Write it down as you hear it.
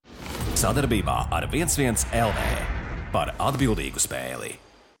Sadarbībā ar 11 LV par atbildīgu spēli.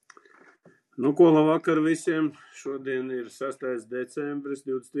 Nu, ko labvakar visiem. Šodien ir 6. decembris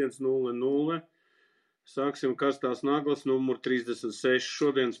 21:00. Sāksim karstās naglas numur 36.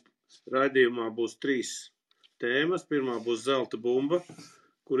 Šodienas raidījumā būs 3 tēmas. Pirmā būs zelta bumba,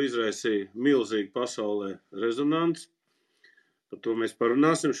 kur izraisīja milzīgu pasaulē rezonanci. Par to mēs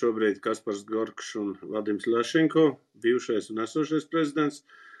parunāsim. Šobrīd Kaspars Gorkšs un Vadims Ļašenko, bijušais un esošais prezidents,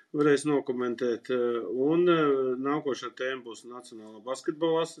 varēs nokomentēt. Un nākošā tēma būs Nacionālā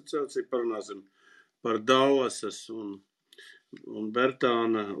basketbola asociācija. Parunāsim par Dallasas un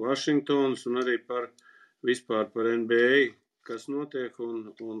Bertāna Vašingtonas un arī vispār par NBA, kas notiek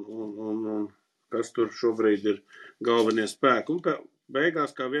un kas tur šobrīd ir galvenie spēki. Un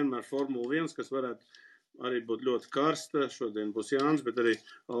beigās, kā vienmēr, Formula 1, kas varētu arī būt ļoti karsta. Šodien būs Jānis, bet arī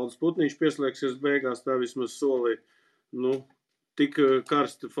Aldis Putniņš pieslēgsies beigās, tā vismaz solīja. Nu, tik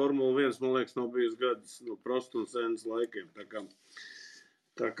karsta Formula 1, man liekas, nav bijis gads no Prosta un Senas laikiem.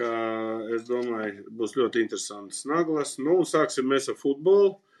 Tā kā es domāju, būs ļoti interesants naglas. Nu, sāksim mēs ar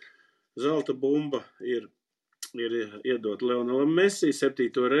futbolu. Zelta bumba ir iedot Leonelam Messi 7.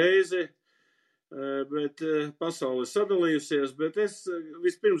 reizi, bet pasaule sadalījusies. Bet es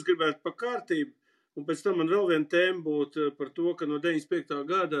vispirms gribētu pa kārtību, un pēc tam man vēl viena tēma būtu par to, ka no 95.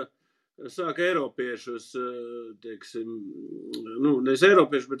 gada sāka Eiropiešus, teiksim, nevis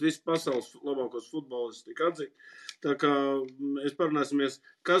Eiropiešus, bet visu pasaules labākos futbolistus tika atzīt. Tā kā mēs parunāsimies,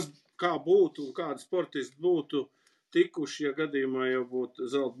 kā būtu un kādi sportisti būtu tikuši, ja gadījumā jau būtu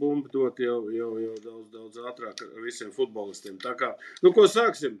zelta bumba dot jau daudz ātrāk visiem futbolistiem. Tā kā, ko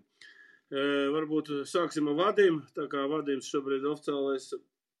sāksim? Varbūt sāksim ar Vadimu, tā kā Vadims šobrīd oficiālais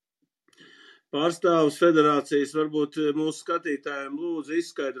pārstāvs federācijas. Varbūt mūsu skatītājiem lūdzu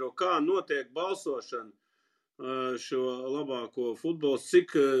izskaidro, kā notiek balsošana šo labāko futbolu,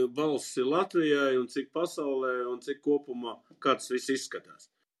 cik balss ir Latvijai un cik pasaulē un cik kopumā, kā tas viss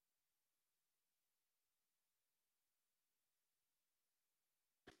izskatās.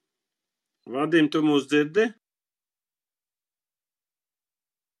 Vadim, tu mūs dzirdi?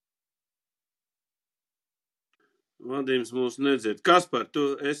 Vadims mūs nedzird. Kaspar,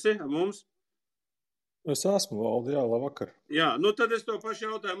 tu esi ar mums? Es esmu, Valdi, jā, labvakar. Jā, tad es to pašu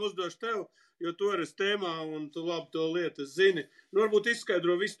jautājumu uzdošu tev, jo tu esi tēmā un tu labi to lietu zini. Varbūt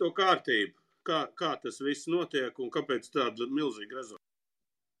izskaidro visu to kārtību, kā tas viss notiek un kāpēc tāda milzīga rezultāta.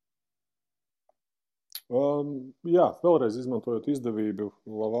 Jā, vēlreiz izmantojot izdevību,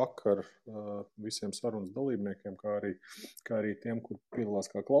 labvakar visiem sarunas dalībniekiem, kā arī tiem, kur piedalās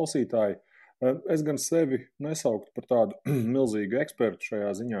kā klausītāji. Es gan sevi nesauktu par tādu milzīgu ekspertu šajā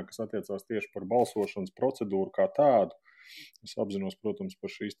ziņā, kas attiecās tieši par balsošanas procedūru kā tādu. Es apzinos, protams,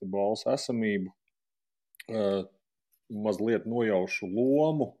 par šīs te balsu esamību, mazliet nojaušu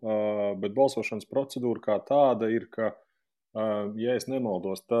lomu, bet balsošanas procedūra kā tāda ir, ka, ja es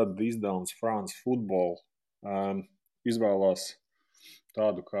nemaldos, tad izdevums France Football izvēlās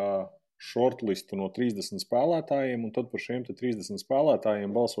tādu kā shortlistu no 30 spēlētājiem, un tad par šiem 30 spēlētājiem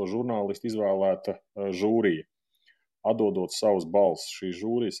balso žurnālisti izvēlēta žūrija, atdodot savus balsus. Šī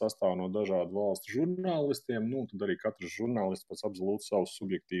žūrija sastāv no dažādu valstu žurnālistiem, tad arī katrs žurnālists pēc absolūti savus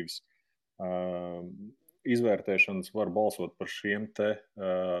subjektīvas izvērtēšanas var balsot par šiem te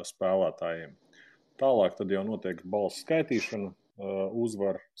spēlētājiem. Tālāk tad jau notiek balsu skaitīšana,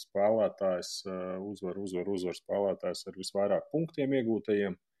 uzvar spēlētājs ar visvairāk punktiem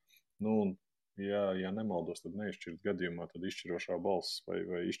iegūtajiem. Ja nemaldos, tad neizšķirt gadījumā, tad izšķirošā balss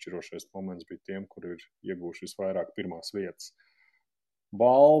vai izšķirošais moments bija tiem, kuri ir iegūši visvairāk pirmās vietas.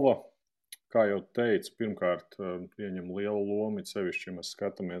 Balva, kā jau teicu, pirmkārt ieņem lielu lomu, sevišķi, ja mēs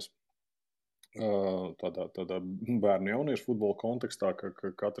skatāmies tādā bērnu jauniešu futbola kontekstā, ka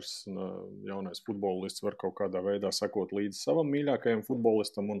katrs jaunais futbolists var kaut kādā veidā sekot līdzi savam mīļākajam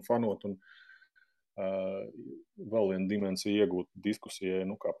futbolistam un fanot, un vēl viena dimensija iegūt diskusijai,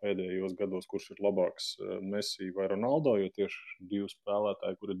 kā pēdējos gados, kurš ir labāks, Messi vai Ronaldo, jo tieši 2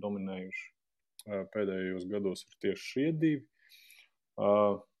 spēlētāji, kuri dominējuši pēdējos gados, ir tieši šie 2.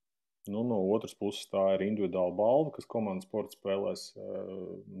 No otras puses tā ir individuāla balva, kas komandas sporta spēlēs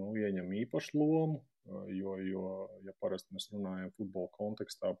ieņem īpašu lomu, jo ja parasti mēs runājam futbola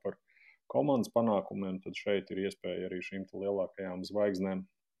kontekstā par komandas panākumiem, tad šeit ir iespēja arī šīm lielākajām zvaigznēm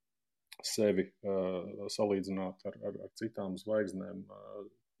sevi salīdzināt ar citām zvaigznēm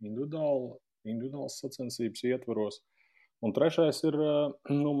individuālas sacensības ietvaros. Un trešais ir,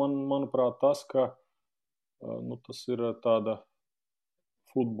 manuprāt, tas, ka tas ir tāda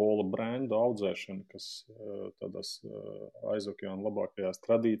futbola brendu audzēšana, kas tādās aizokeāna labākajās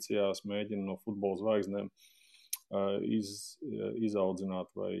tradīcijās mēģina no futbola zvaigznēm izaudzināt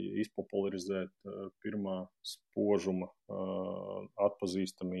vai izpopularizēt pirmā spožuma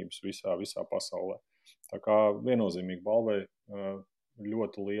atpazīstamības visā pasaulē. Tā kā viennozīmīgi balvai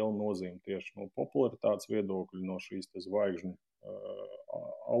ļoti liela nozīme tieši no popularitātes viedokļa, no šīs zvaigžņu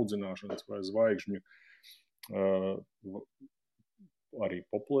audzināšanas vai zvaigžņu arī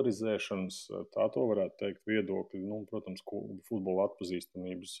popularizēšanas, tā to varētu teikt, viedokļi, protams, futbola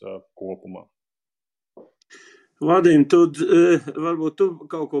atpazīstamības kopumā. Vadim, varbūt tu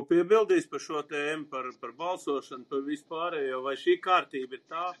kaut ko piebildīsi par šo tēmu, par balsošanu, par vispārējo, vai šī kārtība ir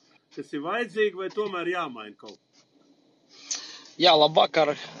tā, kas ir vajadzīga, vai tomēr jāmaina kaut ko? Jā,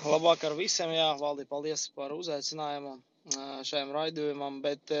 labvakar visiem, Valdi, paldies par uzaicinājumu šajam raidījumam,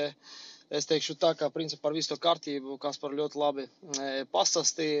 bet es teikšu tā, ka principā par visu to kārtību, kas par ļoti labi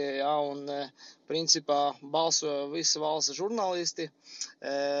pastāstīja, un principā balso visi valsts žurnālisti,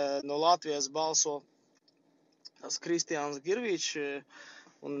 no Latvijas balso tas Kristiāns Girvičs,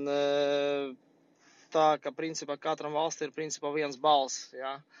 un tā, ka principā katram valsti ir principā viens balss,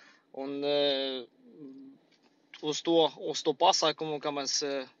 un uz to pasākumu, kā mēs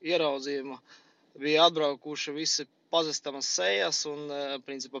ieraudzījām, bija atbraukuši visi pazīstamas sejas un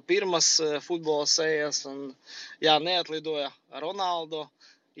principā pirmas futbola sejas, un neatlidoja Ronaldo.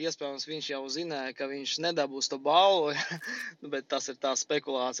 Iespējams, viņš jau zināja, ka viņš nedabūs to balvu, bet tas ir tās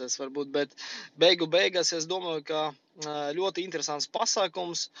spekulācijas varbūt. Bet beigās es domāju, ka ļoti interesants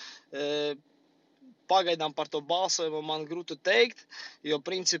pasākums. Pagaidām par to balsojumu man grūti teikt, jo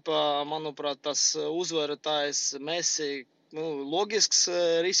principā, manuprāt, tas uzvarētājs Messi, loģisks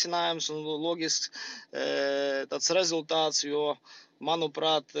risinājums un loģisks tāds rezultāts, jo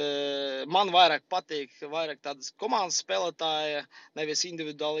manuprāt, man vairāk patīk tādas komandas spēlētāji, nevis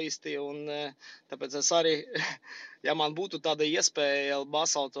individualisti, un tāpēc es arī, ja man būtu tāda iespēja,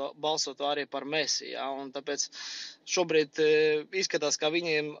 balsot arī par Messi, un tāpēc šobrīd izskatās, ka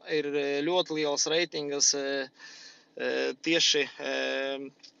viņiem ir ļoti liels reitingas tieši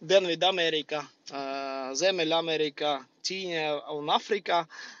Dienvidamerika, Ziemeļamerika, Ķīņa un Afrikā.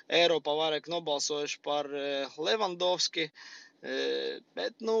 Eiropā vairāk nobalsojuši par Levandovski.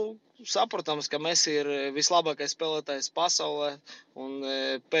 Bet, saprotams, ka Messi ir vislabākais spēlētājs pasaulē, un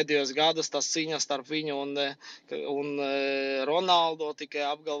pēdējos gados tas cīņas starp viņu un Ronaldo tikai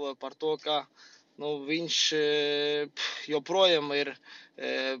apgalvoja par to, ka viņš joprojām ir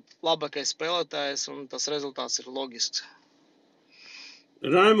labākais spēlētājs, un tas rezultāts ir loģisks.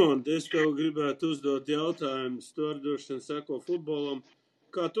 Raimond, es tev gribētu uzdot jautājumus, tu arī droši vien seko futbolam.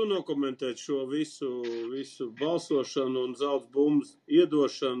 Kā tu nokomentēt šo visu balsošanu un zelta bumbas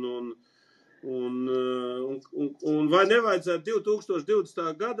iedošanu un vai nevajadzētu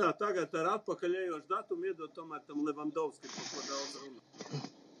 2020. gadā tagad ar atpakaļējošu datumu iedot tomēr tam Levandovskim, par ko daudz runā?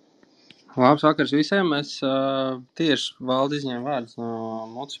 Labs vakars visiem. Es tieši Valdi izņēmu vārdus no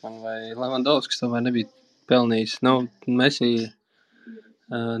mutes, vai Levandovskis tomēr nebija pelnījis. Messi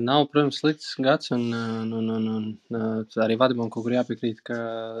nav, protams, slikts gads, un arī Vadimam kaut kur jāpiekrīt, ka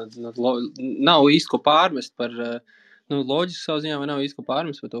nav īsti ko pārmest par, loģiski savu ziņā, vai nav īsti ko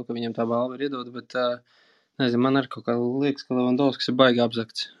pārmest par to, ka viņam tā balva ir iedota, bet, nezinu, man arī kaut kā liekas, ka Levandovskis ir baigi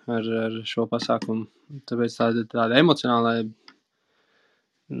apzakts ar šo pasākumu. Tāpēc tāda emocionālā,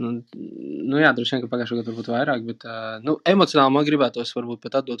 droši vien, ka pagājušo gadu varbūt vairāk, bet, emocionāli man gribētos varbūt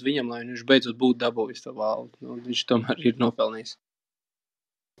pat atdot viņam, lai viņš beidzot būtu dabūjis to balvu. Viņš tomēr ir nopelnījis.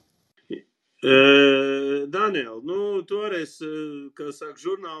 Daniel, tu arī esi, kā saka,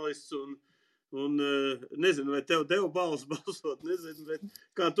 žurnālists un nezinu, vai tev deva balss balsot, nezinu, bet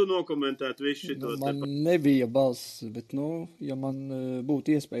kā tu nokomentētu visu šito? Man nebija balss, bet, ja man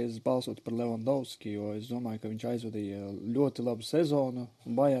būtu iespējas balsot par Levandovski, jo es domāju, ka viņš aizvadīja ļoti labu sezonu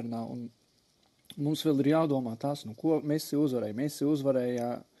Bayernā, un mums vēl ir jādomā tās, ko Messi uzvarēja. Messi uzvarēja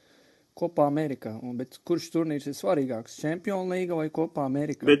Kopā Amerikā, bet kurš turnīrs ir svarīgāks? Čempionu līga vai Kopā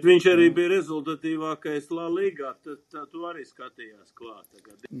Amerikā? Bet viņš arī bija rezultatīvākais La Ligā, tā tu arī skatījās klāt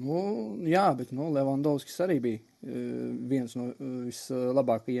tagad. Jā, bet Levandovskis arī bija viens no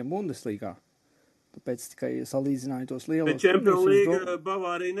vislabākajiem Bundeslīgā. Tāpēc tikai salīdzināju tos lielos. Bet Čempionu līga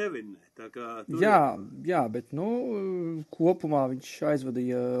Bavārija nevinnē. Tā kā jā, bet kopumā viņš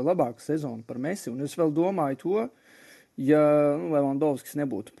aizvadīja labāku sezonu par Messi, un es vēl domāju to, ja Levandovskis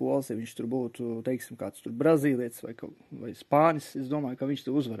nebūtu pols, ja viņš tur būtu, teiksim, kāds tur brazīlietis vai spānis, es domāju, ka viņš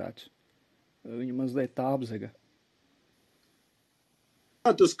tur uzvarētu. Viņu mazliet tā apzega.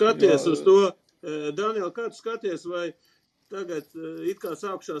 Kā tu skaties uz to, Daniel, kā tu skaties, vai tagad it kā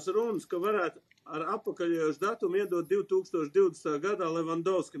sākšās runas, ka varētu ar apakaļējošu datumu iedot 2020. gadā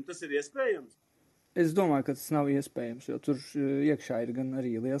Levandovskim? Tas ir iespējams? Es domāju, ka tas nav iespējams, jo tur iekšā ir gan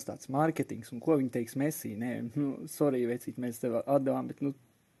arī liels tāds mārketings, un ko viņi teiks Messi, nē, sorry, vecīt, mēs tev atdevām, bet,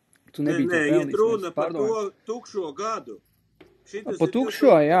 tu nebija to pelnījis. Iet runa par to tukšo gadu. Pa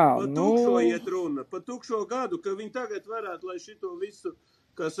tukšo, jā. Pa tukšo iet runa, pa tukšo gadu, ka viņi tagad varētu, lai šito visu,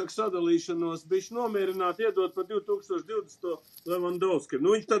 kā saka, sadalīšanos bišķi nomierināt, iedot pa 2020. Levandovskim.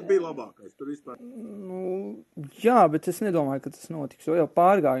 Viņš tad bija labākais tur vispār. Jā, bet es nedomāju, ka tas notiks, jo jau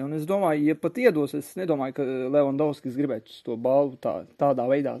pārgāja, un es domāju, ja pat iedos, es nedomāju, ka Levandovskis gribētu to balvu tādā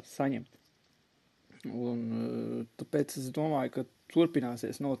veidā saņemt. Un tāpēc es domāju, ka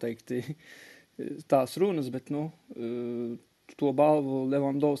turpināsies noteikti tās runas, bet, to balvu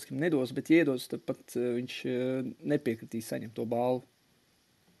Levandovskim nedos, bet iedos, tad pat viņš nepiekritīs saņemt to balvu.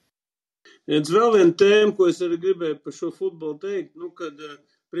 Vēl viena tēma, ko es arī gribēju par šo futbolu teikt, kad,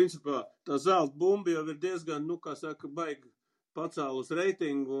 principā, tā zelta bumba jau ir diezgan, kā saka, baigi pacēlus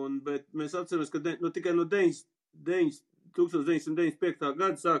reitingu, bet mēs atceramies, ka tikai no 1995.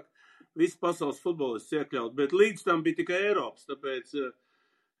 Gada sāk visi pasaules futbolists iekļaut, bet līdz tam bija tikai Eiropas, tāpēc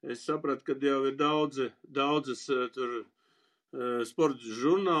es sapratu, ka jau ir daudzas tur sporta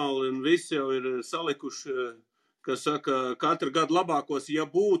žurnāli un visi jau ir salikuši, kas saka, katru gadu labākos, ja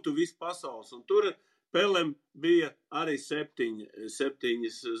būtu viss pasaules. Un tur Pelem bija arī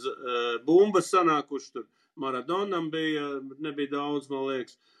septiņas bumbas sanākuši, tur Maradonam nebija daudz, man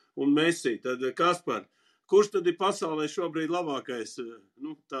liekas, un Messi. Tad, Kaspar, kurš tad ir pasaulē šobrīd labākais?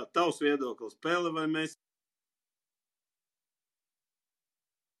 Tavs viedoklis, Pele vai Messi?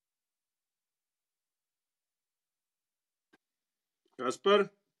 Kaspar?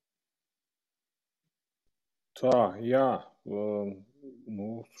 Tā, jā.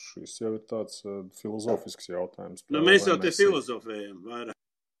 Šis jau ir tāds filozofisks jautājums. Mēs jau te filozofējam vairāk.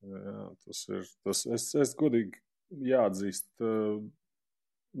 Jā, es godīgi jāatzīst,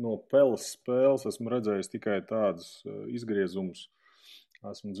 no Peles spēles esmu redzējis tikai tādus izgriezumus.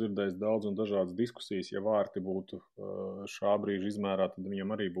 Esmu dzirdējis daudz un dažādas diskusijas. Ja vārti būtu šā brīža izmērā, tad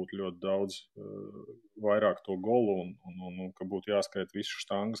viņam arī būtu ļoti daudz vairāk to golu un ka būtu jāskait visu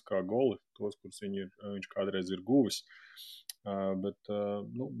štangas kā goli, tos, kurus viņš kādreiz ir guvis. Bet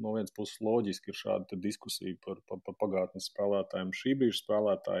no vienas puses loģiski ir šāda diskusija par pagātnes spēlētājiem. Šī brīža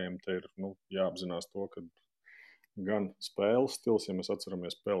spēlētājiem te ir jāapzinās to, ka gan spēles stils, ja mēs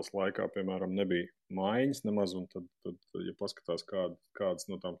atceramies spēles laikā, piemēram, nebija maiņas nemaz, un tad ja paskatās kādas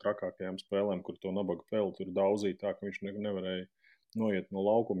no tām trakākajām spēlēm, kur to nabaga peli tur daudzīja tā, ka viņš nevarēja noiet no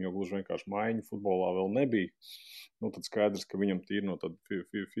laukuma, jo gluži vienkārši maiņu futbolā vēl nebija. Tad skaidrs, ka viņam tīri no tāda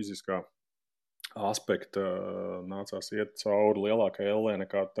fiziskā aspekta nācās iet cauri lielākai ellē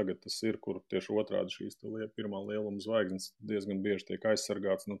nekā tagad tas ir, kur tieši otrādi šīs pirmā lieluma zvaigznes diezgan bieži tiek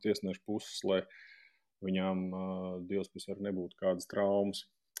aizsargāts no tiesnešu puses, lai viņām Dievs arī nebūtu kādas traumas.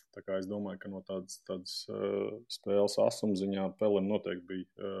 Tā kā es domāju, ka no tādas spēles asumziņā Pelem noteikti bija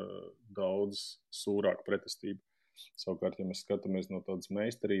daudz sūrāka pretestība. Savukārt, ja mēs skatāmies no tādas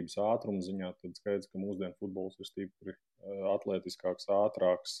meistarības ātruma ziņā, tad skaidrs, ka mūsdienu futbols ir stipri atlētiskāks,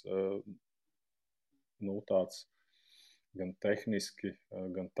 ātrāks, tāds gan tehniski,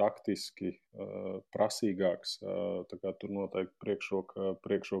 gan taktiski prasīgāks. Tā kā tur noteikti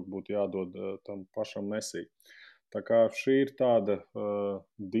priekšrok būtu jādod tam pašam Messi. Tā kā šī ir tāda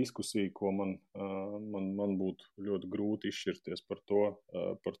diskusija, ko man būtu ļoti grūti izšķirties par to,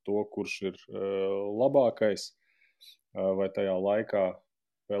 kurš ir labākais, vai tajā laikā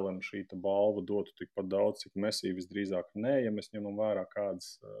Pelem šī balva dotu tikpat daudz, cik Messi visdrīzāk nē, ja mēs ņemam vērā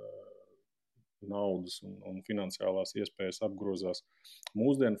kādas naudas un finansiālās iespējas apgrozās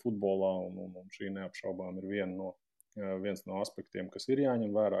mūsdienu futbolā, un šī neapšaubām ir viens no aspektiem, kas ir jāņem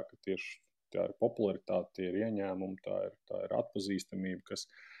vērā, ka tieši tā ir popularitāte, tie ir ieņēmumi, tā ir atpazīstamība, kas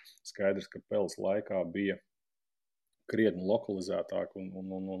skaidrs, ka Peles laikā bija krietni lokalizētāk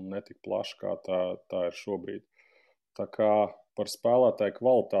un netik plaši, kā tā ir šobrīd. Tā kā par spēlētāju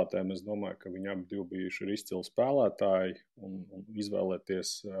kvalitātēm es domāju, ka viņi abi divi bijuši ir izcili spēlētāji un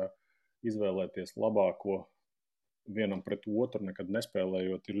izvēlēties labāko vienam pret otru, nekad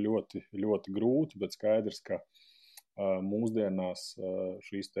nespēlējot, ir ļoti, ļoti grūti, bet skaidrs, ka mūsdienās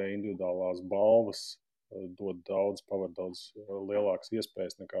šīs te individuālās balvas pavar daudz lielākas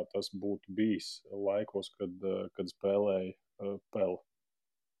iespējas nekā tas būtu bijis laikos, kad spēlēja Pele.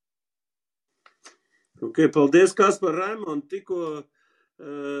 Paldies, Kaspar, Raimond, tikko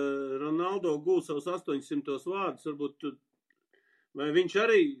Ronaldo gūl savus 800 vārdus, varbūt vai viņš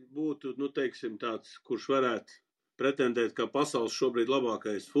arī būtu, teiksim, tāds, kurš varētu pretendēt kā pasaules šobrīd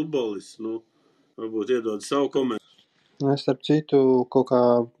labākais futbolists, varbūt iedod savu komentāru. Es starp citu kaut kā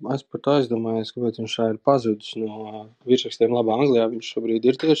par to aizdomājos, kāpēc viņš ir pazudis no virsrakstiem labā Anglijā. Viņš šobrīd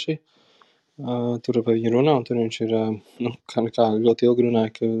ir tieši Tur par viņu runā, un tur viņš ir, kā ļoti ilgi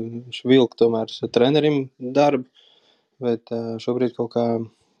runāja, ka viņš vilk tomēr trenerim darbu, bet šobrīd kaut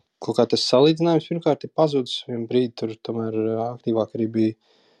kā tas salīdzinājums pirmkārt ir pazudis. Vien brīdi tur tomēr aktīvāk arī bija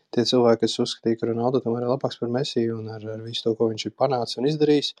tie cilvēki, kas uzskatīja, ka Ronaldo tomēr ir labāks par Messi un ar visu to, ko viņš ir panācis un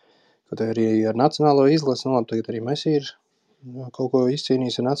izdarījis. Kaut arī ar nacionālo izlasi, labi, tagad arī Messi ir kaut ko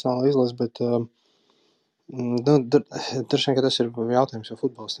izcīnījis ar nacionālo izlasi, bet droši vien, ka tas ir jautājums jau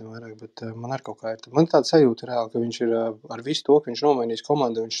futbolistiem vairāk, bet man ar kaut kā ir. Man tāda sajūta reāli, ka viņš ir ar visu to, ka viņš nomainījis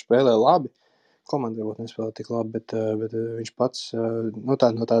komandu, viņš spēlē labi. Komanda varbūt nespēlē tik labi, bet viņš pats, no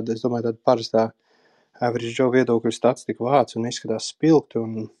tāda, es domāju, tāda parastā average Joe viedokļu stats tik vāc un izskatās spilgti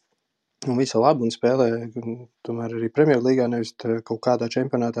un visa labi un spēlē tomēr arī Premjerlīgā, nevis kaut kādā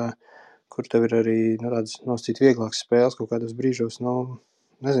čempionātā, kur tev ir arī tādas nosacīt vieglākas spēles kaut kādos brīžos,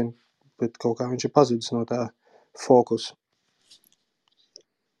 nezinu, bet kaut kā viņš ir pazudis no tā fokusa.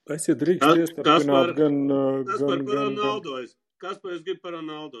 Es drīkst iestarpināt Kaspar par Ronaldo. Kaspar, es gribu par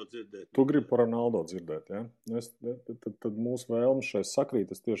Ronaldo dzirdēt. Tu gribi par Ronaldo dzirdēt, ja? Tad mūsu vēlmes šai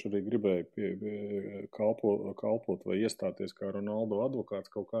sakrīt. Es tieši arī gribēju kalpot vai iestāties kā Ronaldo advokāts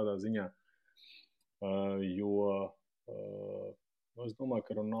kaut kādā ziņā, jo es domāju,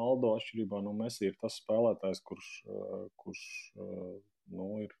 ka Ronaldo atšķirībā no Messi ir tas spēlētājs, kurš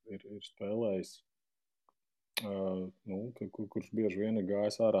ir spēlējis, kurš bieži vien ir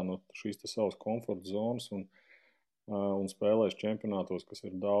gājis ārā no šīs savas komforta zonas un spēlējis čempionātos, kas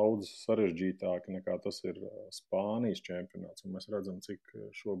ir daudz sarežģītāki nekā tas ir Spānijas čempionāts. Un mēs redzam, cik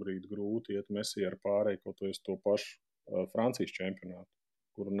šobrīd grūti iet Messi ar pārēju kaut to pašu Francijas čempionātu,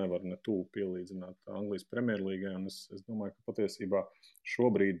 kuru nevar ne tuvu pielīdzināt Anglijas Premjerlīgai. Un es domāju, ka patiesībā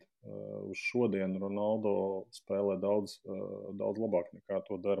šobrīd uz šodienu Ronaldo spēlē daudz labāk nekā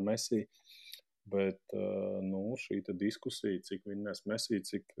to dara Messi. Bet šī diskusija, cik vinnēs Messi,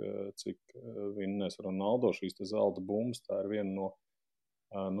 cik vinnēs Ronaldo, šīs zelta bumbas, tā ir viena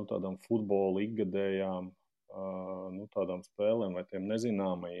no tādām futbola ikgadējām tādām spēlēm vai tiem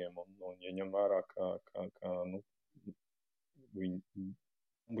nezināmajiem. Un ja ņem vērā, ka viņi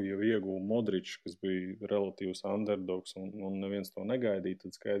jau ieguva Modričs, kas bija relatīvs underdogs un neviens to negaidīja,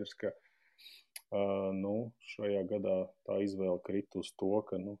 tad skaidrs, ka šajā gadā tā izvēle krita uz to,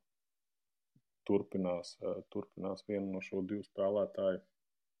 ka turpinās viena no šo divu spēlētāju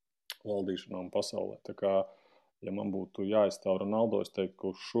valdīšanām pasaulē. Tā kā, ja man būtu jāizstāv Ronaldo, es teiktu, ka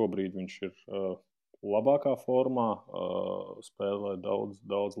šobrīd viņš ir labākā formā, spēlē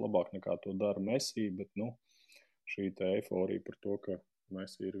daudz labāk nekā to dara Messi, bet šī te eiforija par to, ka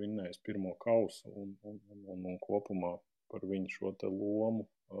Messi ir vinnējis pirmo kausu un kopumā par viņu šo te lomu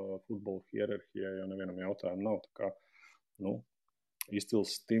futbola hierarhijā jau nevienam jautājumu nav. Tā kā,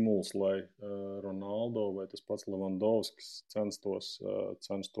 izcils stimuls, lai Ronaldo vai tas pats Levandovskis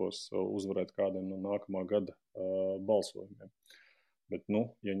censtos uzvarēt kādiem no nākamā gada balsojumiem. Bet,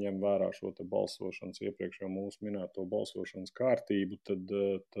 ja ņem vērā šo te balsošanas, iepriekš jau mūsu minēto balsošanas kārtību, tad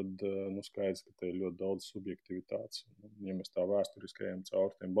skaidrs, ka te ir ļoti daudz subjektivitātes. Ja mēs tā vēsturiski ejam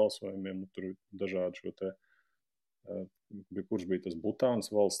cauri tiem balsojumiem, tur ir dažādi šo te, kurš bija tas Butānas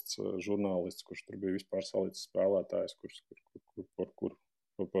valsts žurnālists, kurš tur bija vispār salicis spēlētājs,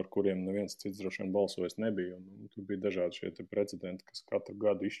 par kuriem neviens cits droši vien balsojis nebija. Un tur bija dažādi šie te precedenti, kas katru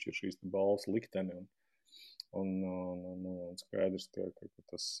gadu izšķir šīs te balvas likteni. Un skaidrs,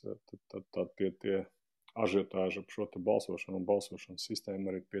 ka tad tie ažiotāži ap šo te balsošanu un balsošanas sistēmu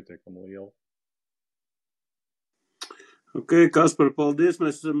arī pietiekami liela. Ok, Kaspar, paldies.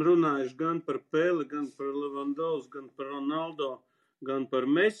 Mēs esam runājuši gan par Peli, gan par Levandovski, gan par Ronaldo, gan par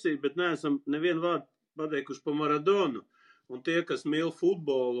Messi, bet neesam nevienu vārdu pateikuši par Maradonu. Un tie, kas mīl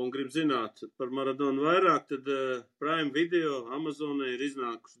futbolu un grib zināt par Maradonu vairāk, tad Prime Video Amazonē ir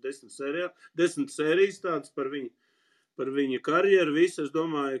iznākusi 10 sērijas tādas par viņa karjeru. Visu, es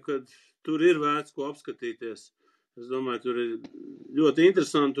domāju, ka tur ir vērts ko apskatīties. Es domāju, tur ir ļoti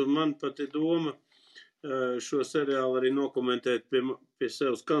interesanti, un man pat ir doma šo seriālu arī nokomentēt pie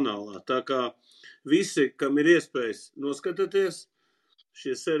sevas kanālā. Tā kā visi, kam ir iespējas, noskatieties,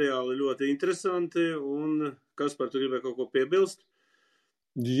 šie seriāli ļoti interesanti, un Kaspar, tu gribēji kaut ko piebilst?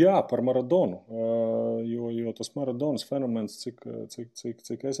 Jā, par Maradonu, jo tas Maradonas fenomens, cik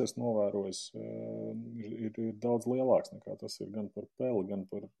es esmu novērojis, ir daudz lielāks nekā tas ir gan par Peli, gan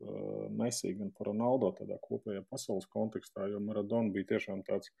par Messi, gan par Ronaldo tādā kopējā pasaules kontekstā, jo Maradona bija tiešām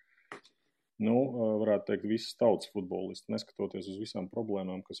tāds, varētu teikt, visas tautas futbolists, neskatoties uz visām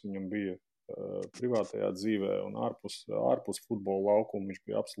problēmām, kas viņam bija privātajā dzīvē un ārpus futbola laukuma. Viņš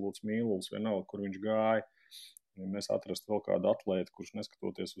bija absolūts mīlulis, vienalga, kur viņš gāja. Ja mēs atrastu vēl kādu atlētu, kurš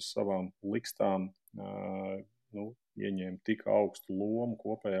neskatoties uz savām likstām, ieņēma tik augstu lomu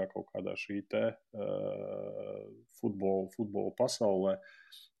kopējā kaut kādā šī te futbola pasaulē,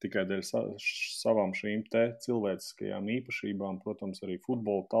 tikai dēļ savām šīm te cilvēciskajām īpašībām, protams, arī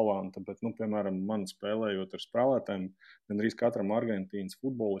futbola talanta, bet, piemēram, man spēlējot ar spēlētājiem, gandrīz katram Argentīnas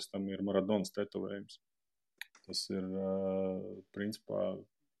futbolistam ir Maradonas tetovējums. Tas ir, principā,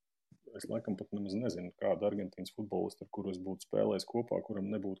 es laikam pat nemaz nezinu, kādu Argentīnas futbolistu, ar kuru es būtu spēlējis kopā, kuram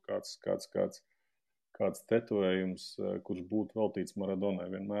nebūtu kāds tetovējums, kurš būtu veltīts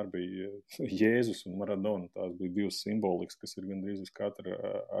Maradonai. Vienmēr bija Jēzus un Maradona. Tās bija divas simbolikas, kas ir gandrīz uz katra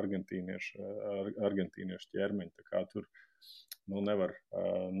argentīniešu ķermeņa. Tā kā tur nevar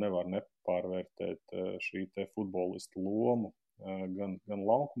nepārvērtēt šī te futbolistu lomu gan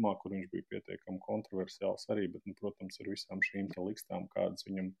laukumā, kur viņš bija pietiekami kontroversiāls arī, bet, protams, ar visām šīm te likstām, kādas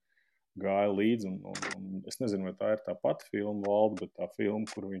viņam gāja līdzi, un es nezinu, vai tā ir tā pati filma, Valda, bet tā filma,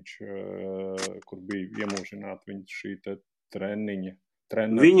 kur bija iemūžināta viņa šī te treniņa.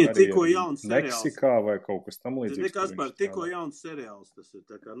 Viņa tikko jauns seriāls. Meksikā vai kaut kas tam līdzīgs. Tas nekas par tikko jauns seriāls, tas ir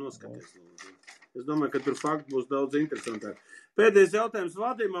tā kā noskaties. Es domāju, ka tur fakti būs daudz interesantāk. Pēdējais jautājums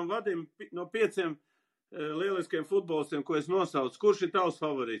Vadimam, no 5 lieliskiem futbolistiem, ko es nosaucu, kurš ir tavs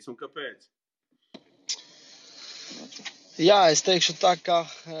favorīts un kāpēc? Jā, es teikšu tā, ka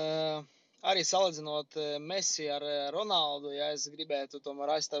arī salīdzinot Messi ar Ronaldu, ja es gribētu tomēr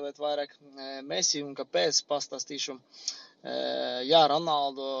aizstāvēt vairāk Messi un kāpēc pastāstīšu. Jā,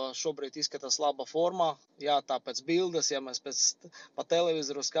 Ronaldo šobrīd izskatās laba formā, jā, tā pēc bildes, ja mēs pa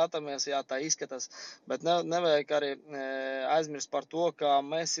televizoru skatāmies, jā, tā izskatās, bet nevajag arī aizmirst par to, ka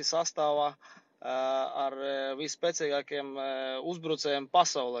Messi sastāvā ar visspēcīgākiem uzbrucējiem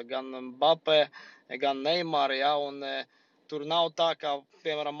pasaulē, gan Mbappé, gan Neymar, jā, un tur nav tā, kā,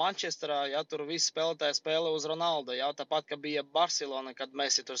 piemēram, Manchesterā, ja tur visi spēlētāji spēlē uz Ronaldo, ja, tāpat, ka bija Barcelona, kad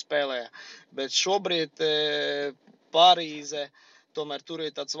Messi tur spēlēja. Bet šobrīd Parīze, tomēr tur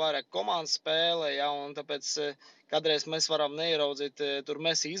ir tāds vairāk komandas spēle, ja, un tāpēc kādreiz mēs varam neieraudzīt tur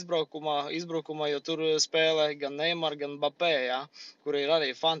Messi izbrukumā, jo tur spēlē gan Neymar, gan Mbappé, ja, kuri ir arī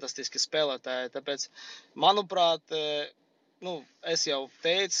fantastiski spēlētāji. Tāpēc, manuprāt, es jau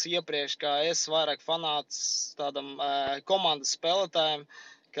teicu iepriekš, ka es vairāk fanāts tādam komandas spēlētājiem,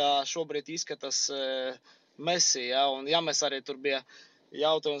 kā šobrīd izskatās Messi, ja, un ja mēs arī tur bija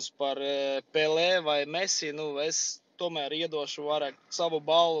jautājums par Pelé vai Messi, es tomēr iedošu vairāk savu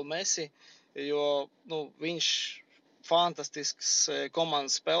balvu Messi, jo, viņš fantastisks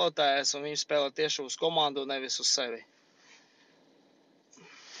komandas spēlētājs, un viņš spēlē tieši uz komandu, nevis uz sevi.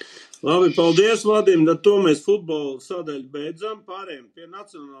 Labi, paldies, Vadim. Tad to mēs futbola sadaļu beidzam. Pārējiem pie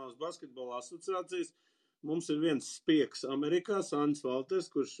Nacionālās basketbola asociācijas. Mums ir viens spiegs Amerikā, Sandis Valters,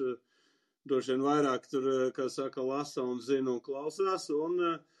 kurš droši vien vairāk tur, kā saka, lasa un zina un klausās.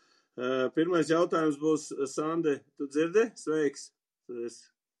 Un pirmais jautājums būs, Sandi, tu dzirdi? Sveiks.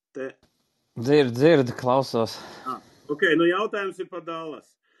 Dzirdi, klausos. Ok, jautājums ir par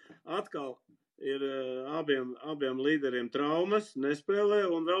Dallas. Atkal ir abiem līderiem traumas, nespēlē,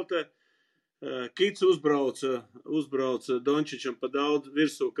 un vēl te Kits uzbrauca Dončičam pa daudz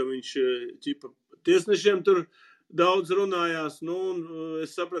virsū, ka viņš tiesnešiem tur daudz runājās, un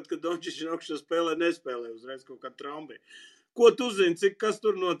es sapratu, ka Dončičs augšā spēlē nespēlē, uzreiz kaut kā trauma bija. Ko tu zini, kas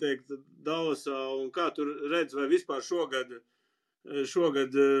tur notiek Dallasā, un kā tur redz, vai vispār šogad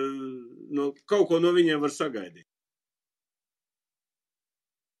kaut ko no viņiem var sagaidīt?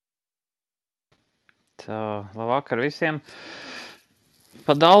 Labvakar visiem.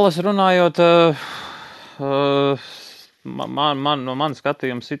 Pa Dallas runājot, no man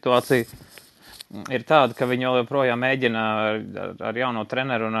skatījuma situācija ir tāda, ka viņi joprojām mēģina ar jauno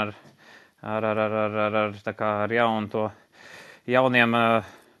treneru un ar jauniem,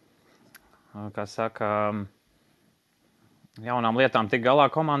 kā saka, jaunām lietām tik galā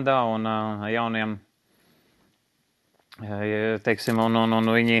komandā un jauniem, teiksim, un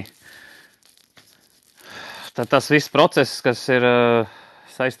viņi. Tad tas viss process, kas ir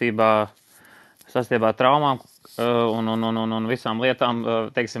saistībā ar traumām un visām lietām,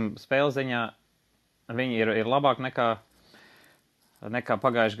 teiksim, spēles ziņā, viņi ir labāk nekā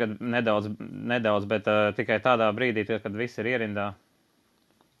pagājuši gadu nedaudz, bet tikai tādā brīdī, kad viss ir ierindā.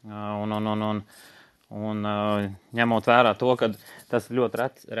 Un ņemot vērā to, ka tas ļoti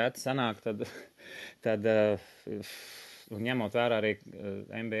reti sanāk, tad ņemot vērā arī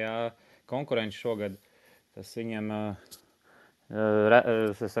NBA konkurenci šogad, tas viņiem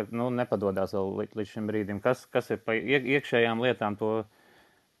nepadodās vēl līdz šim brīdim. Kas ir pa iekšējām lietām, to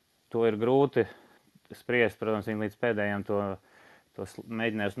ir grūti spriest. Protams, viņi līdz pēdējiem to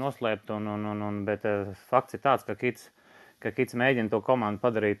mēģinās noslēpt, bet fakts ir tāds, ka Kits mēģina to komandu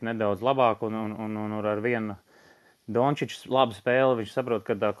padarīt nedaudz labāku un ar vienu Dončičs labu spēli, viņš saprot,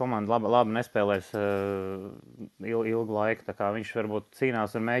 ka tā komanda labi nespēlēs ilgu laiku, tā kā viņš varbūt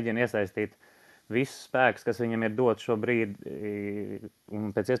cīnās un mēģina iesaistīt visus spēkus, kas viņam ir dots šobrīd,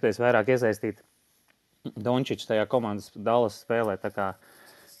 un pēc iespējas vairāk iesaistīt Dončičs tajā komandas Dallas spēlē, tā kā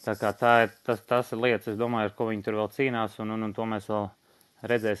tas ir lietas, es domāju, ar ko viņi tur vēl cīnās, un to mēs vēl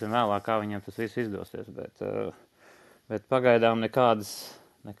redzēsim vēlāk, kā viņam tas viss izdosies, bet pagaidām nekādas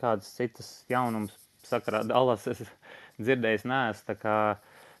citas jaunums sakarā Dallas es dzirdējis neesmu, tā kā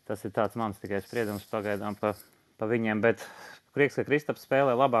tas ir tāds mans tikai spriedums pagaidām pa viņiem, bet prieks, ka Kristaps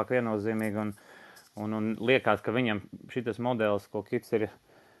spēlē labāk viennozīmīgi, un liekas, ka viņam šitas modelis, ko Kits ir,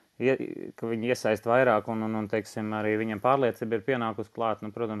 ka viņi iesaist vairāk, un teiksim, arī viņam pārliecība ir pienākus klāt, nu,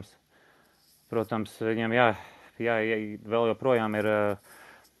 protams, viņam vēl joprojām ir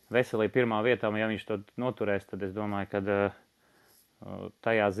veselība pirmā vietā, un ja viņš to noturēs, tad es domāju, ka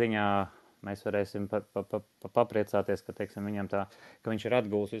tajā ziņā mēs varēsim papriecāties, ka, teiksim, viņam ka viņš ir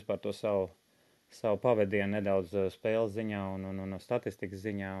atgūs vispār to savu pavadienu nedaudz spēles ziņā un statistikas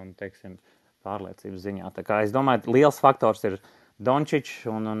ziņā un, teiksim, pārliecības ziņā. Tā kā es domāju, liels faktors ir Dončičs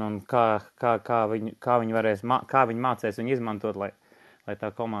un kā viņi mācēs viņu izmantot, lai tā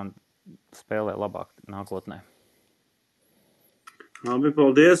komanda spēlē labāk nākotnē. Labi,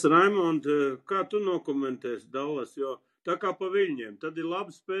 paldies, Raimond. Kā tu nokomentēsi Dallas, jo tā kā pa viņiem, tad ir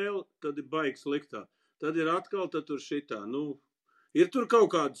laba spēle, tad ir baigi sliktā. Tad ir atkal, tad tur šitā. Nu, ir tur kaut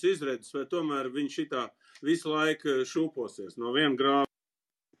kādas izredzes, vai tomēr viņš šitā visu laiku šūposies no viena grāva?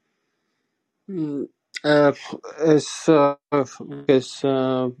 Es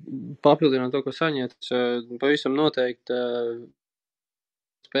papildinu to, ko saņēts, pavisam noteikti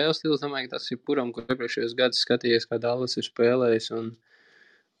spēles stils, domāju, ka tas ir puram, kur iepriekšējos gadus skatījies, kā Dallas ir spēlējis,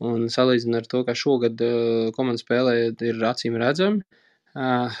 un salīdzina ar to, kā šogad komanda spēlē, ir acīm redzami.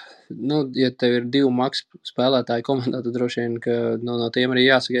 Ja tev ir 2 maks spēlētāji komandā, tad droši vien, ka no tiem arī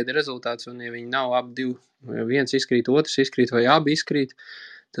jāsagaida rezultāts, un ja viņi nav abi 2, viens izkrīt, otrs izkrīt vai abi izkrīt,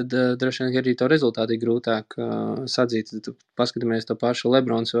 tad droši vien arī to rezultātu ir grūtāk sadzīt. Paskatāmies to pašu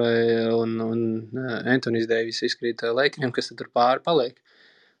Lebrons un Anthony's Davis izkrīt Lakeriem, kas tad tur pāri paliek.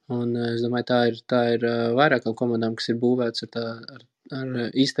 Un es domāju, tā ir vairākām komandām, kas ir būvēts ar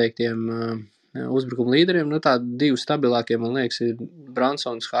izteiktiem uzbrukuma līderiem. Nu, tā 2 stabilākie, man liekas, ir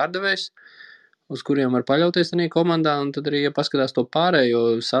Bransons, Hardavejs, uz kuriem var paļauties tādā komandā, un tad arī, ja paskatās to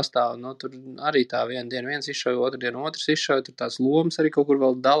pārējo sastāvu, nu, tur arī tā viena diena viens izšauja, otru dienu otrs izšauja, tur tās lomas arī kaut kur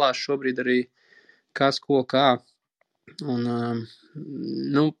vēl dalās šobrīd arī kas, ko, kā. Un,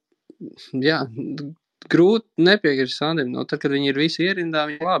 grūti nepiekrist Sandim, tad, kad viņi ir visi ierindā,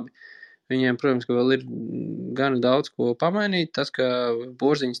 viņi labi. Viņiem, protams, ka vēl ir gana daudz ko pamainīt. Tas, ka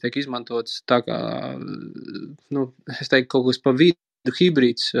porziņas tiek izmantots tā kā, es teiktu, kaut kas pa vidu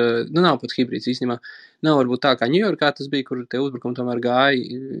hibrīds, nav pat hibrīds īstenībā, nav varbūt tā kā Ņujorkā tas bija, kur tie uzbrukumi tomēr gāja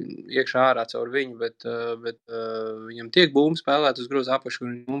iekšā ārā caur viņu, bet viņam tiek bumba spēlēt uz groza apašu, kur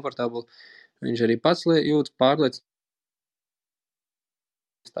viņš ir komfortabli. Viņš arī pats jūtas pārliecināts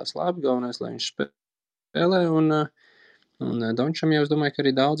tās labi, galvenais, lai viņš spēlē, un Dončam jau es domāju, ka arī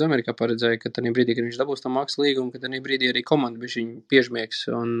daudz Amerikā paredzēja, ka tādā brīdī, kad viņš dabūs to maksas līgumu, ka tādā brīdī arī komanda bišķiņ piežmiegs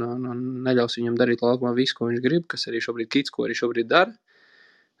un neļaus viņam darīt laukumā visu, ko viņš grib, kas arī šobrīd Kits, ko arī šobrīd dara.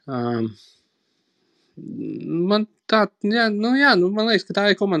 Man liekas, ka tā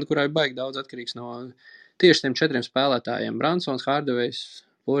ir komanda, kurā ir baigi daudz atkarīgs no tieši tiem 4 spēlētājiem. Bransons, Hardavejs,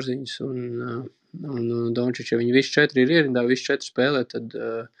 Porziņš un Dončičs. Ja viņi visi 4 ir ierindā, visi 4 spēlē,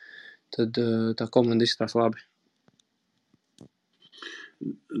 tad tā komanda izskatās labi.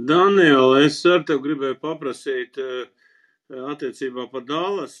 Daniel, es ar tev gribēju paprasīt attiecībā par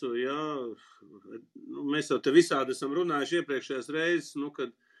Dallasu, mēs jau te visādi esam runājuši iepriekšējās reizes, kad,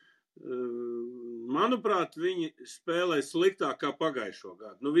 manuprāt, viņi spēlē sliktāk kā pagājušo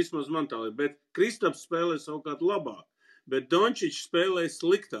gadu, vismaz man tā liek, bet Kristaps spēlē savukārt labāk, bet Dončičs spēlē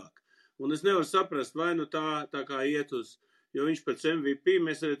sliktāk, un es nevaru saprast, vai tā kā iet uz, jo viņš pēc MVP,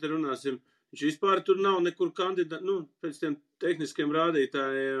 mēs arī te runāsim, viņš vispār tur nav nekur kandidāts, pēc tiem tehniskiem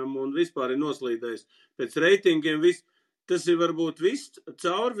rādītājiem un vispār ir noslīdējis. Pēc reitingiem tas ir varbūt viss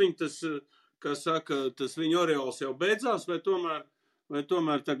caur viņu, tas, kā saka, tas viņa oriols jau beidzās, vai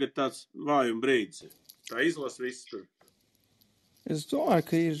tomēr tagad tāds vājuma brīdis ir? Tā izlas viss tur. Es domāju,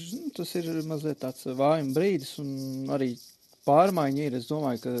 ka tas ir mazliet tāds vājuma brīdis un arī pārmaiņa ir. Es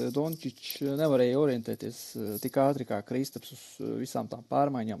domāju, ka Dončičs nevarēja orientēties tik ātri kā Kristaps uz visām tām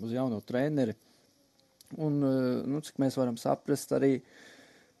pārmaiņām, uz jauno treneri. Un, cik mēs varam saprast, arī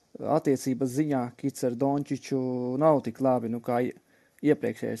attiecības ziņā Kits ar Dončiču nav tik labi, kā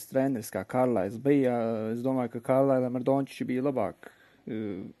iepriekšējais treneris, kā Karlails bija. Es domāju, ka Karlailam ar Dončiču bija labāk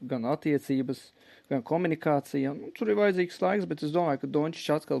gan attiecības, gan komunikācija. Nu, tur ir vajadzīgs laiks, bet es domāju, ka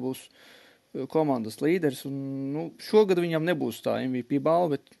Dončičs atkal būs komandas līderis. Un, šogad viņam nebūs tā MVP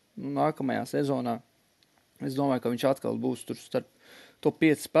balva, bet nākamajā sezonā es domāju, ka viņš atkal būs tur starp top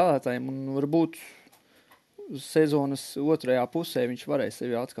 5 spēlētājiem un varbūt sezonas otrajā pusē viņš varēs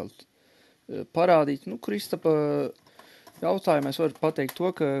sevi atkal parādīt. Kristapa jautājumā es varu pateikt to,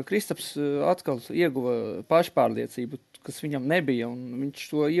 ka Kristaps atkal ieguva pašpārliecību, kas viņam nebija, un viņš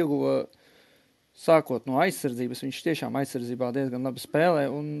to ieguva sākot no aizsardzības. Viņš tiešām aizsardzībā diezgan labi spēlē,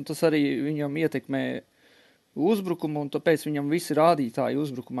 un tas arī viņam ietekmē uzbrukumu, un tāpēc viņam visi rādītāji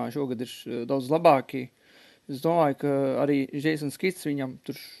uzbrukumā šogad ir daudz labāki. Es domāju, ka arī Jasons Kits viņam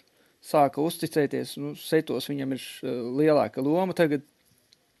tur sāka uzticēties, setos viņam ir lielāka loma tagad.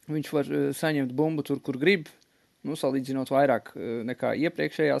 Viņš var saņemt bumbu tur, kur grib, salīdzinot vairāk nekā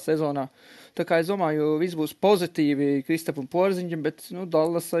iepriekšējā sezonā. Tā kā es domāju, viss būs pozitīvi Kristapam Porziņam, bet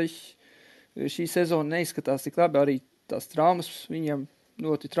Dallasai šī sezona neizskatās tik labi, arī tās traumas viņam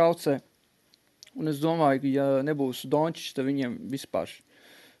ļoti traucē. Un es domāju, ka ja nebūs Dončičs, tad viņiem vispār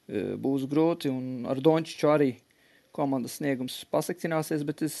būs grūti, un ar Dončiču arī komandas sniegums pasliktināsies,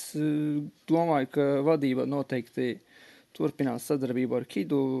 bet es domāju, ka vadība noteikti turpinās sadarbību ar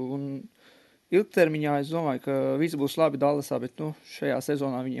Kidu, un ilgtermiņā es domāju, ka viss būs labi Dallasā, bet šajā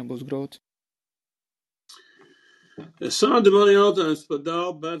sezonā viņiem būs grūti. Sāda, man jautājums par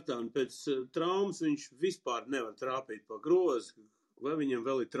Dāvu Bērtānu. Pēc traumas viņš vispār nevar trāpīt pa grozu. Vai viņam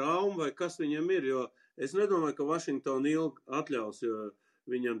vēl ir trauma, vai kas viņam ir, jo es nedomāju, ka Vašingtona ilgi atļaus, jo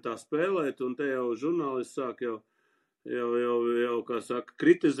viņam tā spēlēt, un te jau žurnālisti sāk jau kā saka,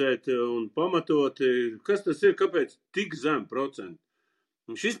 kritizēt un pamatot. Kas tas ir, kāpēc tik zem procentu?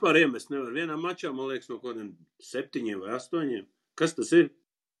 Viņš vispār iemest nevar vienā mačā, man liekas, no kādiem 7 vai 8. Kas tas ir?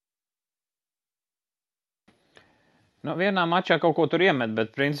 Vienā mačā kaut ko tur iemet,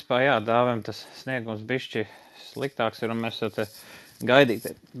 bet principā, jā, Dāvim tas sniegums bišķi sliktāks ir, un mēs jau te gaidīt.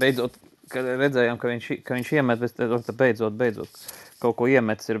 Beidzot, kad redzējām, ka viņš iemet, bet beidzot kaut ko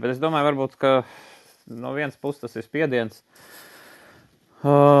iemets ir. Bet es domāju, varbūt, ka no vienas puses tas ir spiediens.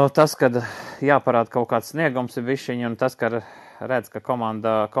 Tas, kad jāparāda kaut kāds sniegums ir bišķiņi, un tas, ka redz, ka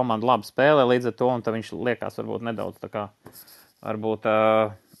komanda labi spēlē līdz ar to, un tad viņš liekas varbūt nedaudz tā kā, varbūt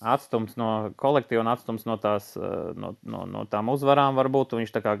atstumts no kolektīva un atstumts no tām uzvarām varbūt, un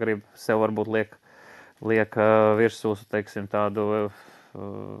viņš tā kā grib sev varbūt liek virsū, teiksim, tādu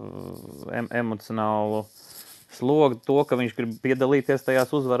emocionālu slogu to, ka viņš grib piedalīties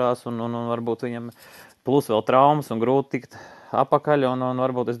tajās uzvarās, un varbūt viņam plus vēl traumas un grūti tikt apakaļ, un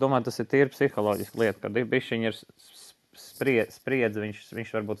varbūt es domāju, tas ir tīri psiholoģiski lieta, kad bišķiņi ir spriedzi, viņš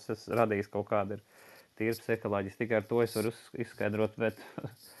varbūt radījis kaut kādu ir tīri psiholoģiski, tikai ar to es varu izskaidrot, bet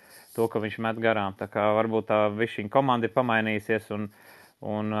to, ka viņš met garām, tā kā varbūt tā bišķiņa komanda ir pamainījusies,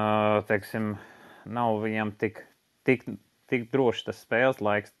 un teiksim, nav viņam tik droši tas spēles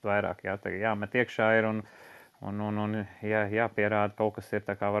laiks vairāk, jāmet iekšā ir, un jāpierāda kaut kas ir,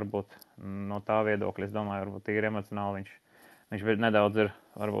 tā kā varbūt no tā viedokļa, es domāju, varbūt tīri emocionāli viņš nedaudz ir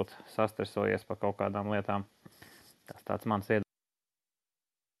varbūt sastresojies par kaut kādām lietām. Tas tāds mans viedoklis.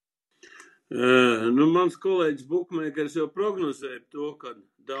 Mans kolēģis Bukmēkers jau prognozēja to, ka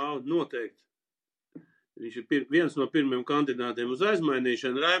Dāvu noteikti. Viņš ir viens no pirmiem kandidātiem uz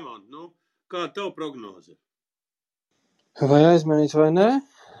aizmainīšanu. Raimond, kāda tavu prognoze? Vai aizmainīt vai nē?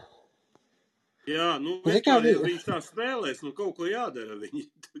 Jā, viņš tā spēlēs, kaut ko jādara viņi.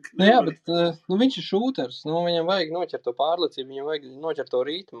 Jā, bet viņš ir šūters, viņam vajag noķert to pārliecību, viņam vajag noķert to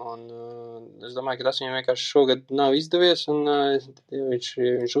ritmu, un es domāju, ka tas viņam vienkārši šogad nav izdevies, un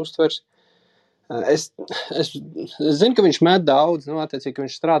viņš uztvers. Es zinu, ka viņš met daudz, attiecīgi, ka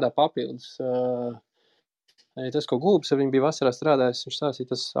viņš strādā papildus. Tas, ko Gulbis ar viņu bija vasarā strādājis, viņš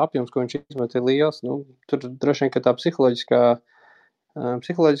stāstīja, tas apjoms, ko viņš izmet, ir liels. Tur droši vien, ka tā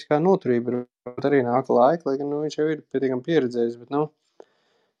psiholoģiskā noturība arī nāk laika, lai gan viņš jau ir pietiekami pieredzējis, bet,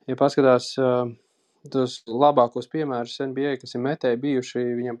 ja paskatās tos labākos piemērus NBA, kas ir metēji bijuši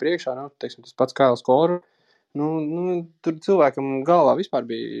viņam priekšā, teiksim, tas pats Kails Korver, tur cilvēkam galvā vispār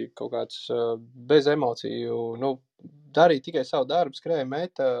bija kaut kāds bez emociju, darīja tikai savu darbu, skrēja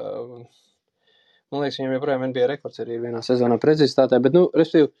meta, man liekas, viņam joprojām NBA rekords arī vienā sezonā precizitātē, bet,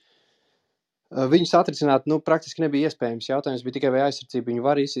 respektīvi, viņus atrisināt, praktiski nebija iespējams. Jautājums bija tikai, vai aizsardzība viņu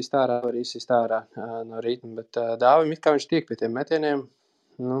var izsist ārā no ritma, bet Dāvim, kā viņš tiek pie tiem metieniem,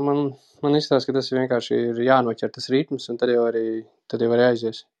 man izstāsta, ka tas vienkārši ir jānoķer tas ritms, un tad jau arī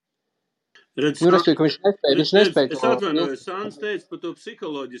aizies. Respektīvi, ka viņš nespēja. Es atvainojos, Sāns teica par to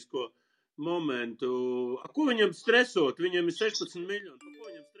psiholoģisko momentu. Ko viņam stresot? Viņam ir 16 miljoni. Ko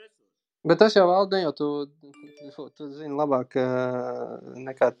viņam stresot? Bet tas jau valda, ne jau tu zini labāk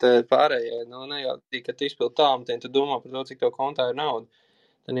nekā te pārējie. Nu, ne jau tī, kad tu izpildi tālmetienu, tu domā par to, cik tev kontā ir nauda.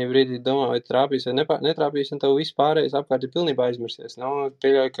 Tad brīdī domā, vai trāpīs vai netrāpīs, un tev viss pārējais apkārt ir pilnībā aizmirsies. Nu,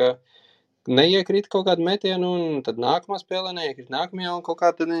 pieļauju, ka neiekrīt kaut kādu metienu, un tad nākamā spēlē neiekrīt nākamajā, un kaut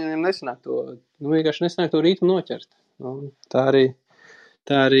kā tad nesanāk to, vienkārši nesanāk to ritmu noķert. Nu, tā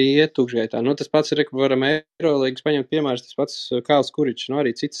arī iet tukšgaitā. Nu, tas pats ir, ka varam Eirolīgas paņemt piemērs, tas pats Kāls Kuričs, nu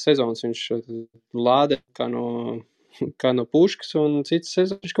arī citas sezonas viņš lādē kā no puškas, un citas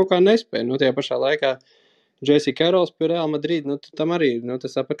sezonas viņš kaut kā nespēja. Nu, tajā pašā laikā Jesse Carols pie Real Madrid, nu, tam arī, nu,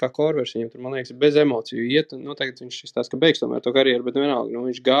 tas tāpat kā Korvers, viņam tur, man liekas, bez emociju iet, un noteikti viņš izstāsta, ka beigs tomēr to karjeru, bet vienalga, nu,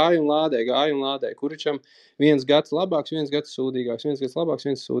 viņš gāja un lādē. Kuričam viens gads labāks, viens gads sūdīgāks, viens gads labāks,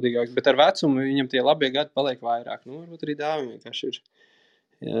 viens sūdīgāks, bet ar vecumu viņam tie labie gadi paliek vairāk. Nu, varbūt arī dāvim vienkārši ir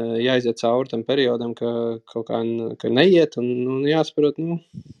jāiziet cauri tam periodam, ka kaut kā ka neiet, un jāsaprot, nu,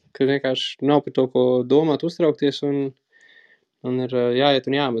 ka vienkārši nav par to, ko domāt, uztraukties, un ir jāiet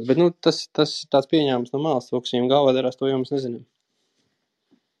un jāmet. Bet, nu, tas tāds pieņēmums no malas, to, kas viņam galvā darās, to jau mēs nezinām.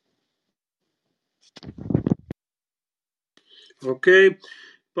 Ok,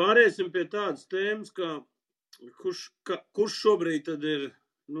 pāriesim pie tādas tēmas, ka kurš šobrīd tad ir,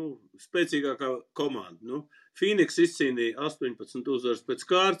 nu, spēcīgākā komanda. Nu, Phoenix izcīnīja 18 uzvaras pēc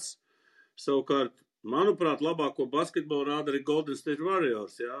kārtas, savukārt, manuprāt, labāko basketbolu rāda arī Golden State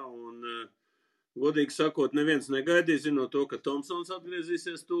Warriors, jā, un godīgi sakot, neviens negaidīja, zinot to, ka Thompsons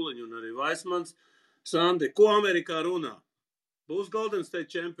atgriezīsies tūliņ un arī Vaismans. Sandi, ko Amerikā runā? Būs Golden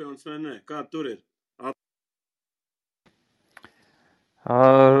State čempions vai ne? Kā tur ir?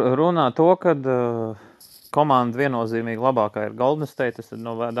 Runā to, ka komanda viennozīmīgi labākā ir Golden State. Es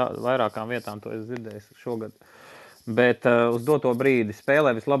no vairākām vietām to esmu dzirdējis šogad. Bet uz doto brīdi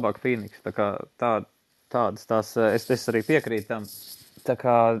spēlē vislabāk Phoenix. Tā kā tādas tās, es arī piekrītu tam. Tā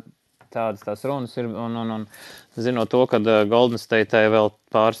kā tādas tās runas ir, un zinot to, ka Golden State vēl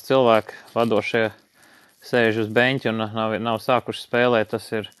pāris cilvēki vadošie sēž uz beņķa un nav sākuši spēlēt, tas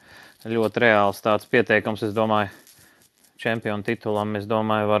ir ļoti reāls tāds pieteikums, es domāju, čempionu titulam, es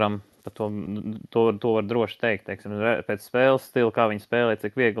domāju, varam par to var droši teikt, teiksim, pēc spēles stila, kā viņi spēlē,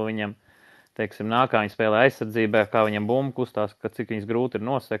 cik viegli viņam, teiksim, nāk, kā viņi spēlē aizsardzībā, kā viņam bumbu kustās, ka cik viņas grūti ir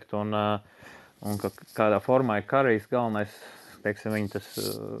nosekt, un ka kādā formā ir Karijs galvenais, teiksim,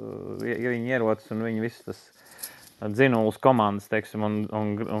 viņi ierocis un viņi viss tas dzinulis komandas, teiksim,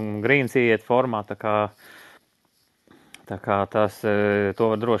 un Grīns ieiet formā, tā kā tas, to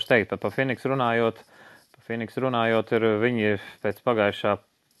var droši teikt, par Phoenix runājot, ir viņi pēc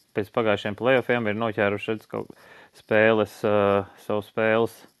pagājušiem playoffiem ir noķēruši spēles, savu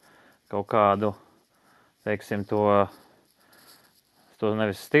spēles kaut kādu, teiksim, to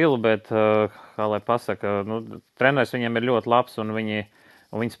nevis stilu, bet, kā lai pasaka, nu, treneris viņiem ir ļoti labs, un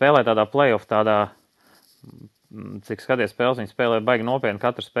viņi spēlē tādā playoff, cik skaties spēles, viņi spēlē baigi nopietni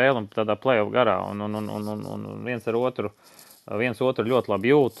katru spēli un tādā playoff garā, un viens otru ļoti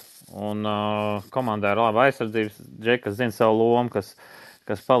labi jūt, un komandai ir laba aizsardzības, Džekas zina savu lomu,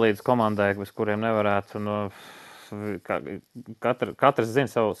 kas palīdz komandai, bez kuriem nevarētu, un katrs zina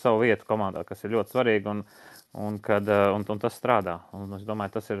savu vietu komandā, kas ir ļoti svarīgi, un tas strādā, un es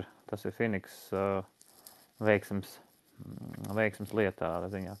domāju, tas ir Phoenix veiksmes lietā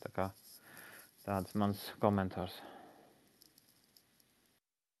ziņā, tā kā tāds mans komentārs.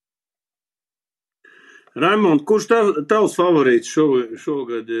 Raimond, kurš tavs favorīts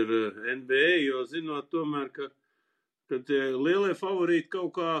šogad ir NBA, jo zinot tomēr, ka tie lielie favorīti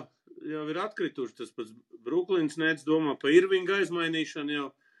kaut kā jau ir atkrituši, tas pats Bruklins nec domā pa Irvinga aizmainīšanu jau,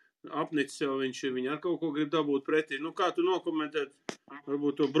 apnicis jau viņi ar kaut ko grib dabūt pretī. Nu, kā tu nokomentēt,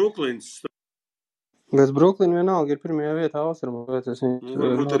 varbūt to Bruklins? Bet Bruklina vienalga ir pirmajā vietā austrumos.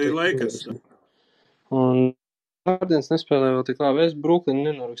 Varbūt arī Lakers. Un Hardens nespēlē vēl tik labi. Es Bruklinu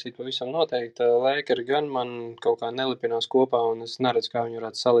nenораkstītu pavisam noteikti. Lakers gan man kaut kā nelipinās kopā, un es neredzu, kā viņi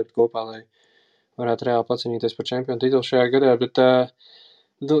varētu salikt kopā, lai varētu reāli pacīnīties par čempionu titulu šajā gadā. Bet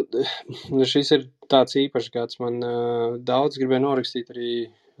šis ir tāds īpašs gads. Man daudz gribēja norakstīt arī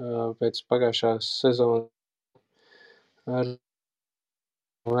pēc pagājušās sezonas.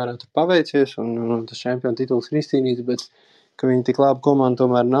 Varētu paveicies, un tas čempionu tituls ir izcīnīts, bet ka viņi tik labi komanda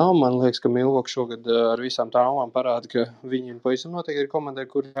tomēr nav. Man liekas, ka Milwaukee šogad ar visām traumām parāda, ka viņi pavisam noteikti ir komanda, ar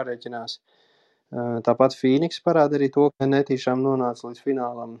kuru jārēķinās. Tāpat Phoenix parāda arī to, ka netīšām nonāca līdz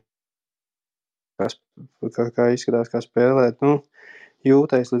finālam. Kā izskatās, kā spēlēt. Nu,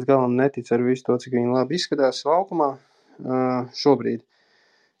 jūtais līdz galam netic ar visu to, cik viņi labi izskatās laukumā šobrīd.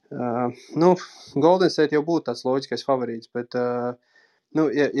 Golden State jau būtu tāds loģiskais favorīts, bet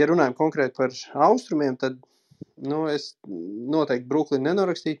ja runājam konkrēti par austrumiem, tad es noteikti Bruklinu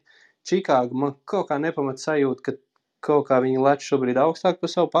nenorakstītu, Čikāga man kaut kā nepamat sajūta, ka kaut kā viņi lec šobrīd augstāk pa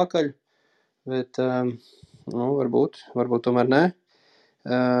savu pakaļ, bet, varbūt tomēr ne.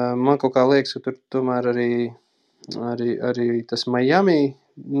 Man kaut kā liekas, ka tur tomēr arī tas Miami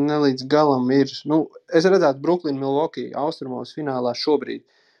nelīdz galam ir, es redzētu Brooklyn, Milwaukee austrumos finālā šobrīd,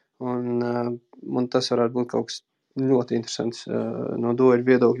 un tas varētu būt kaut kas ļoti interesants no doļu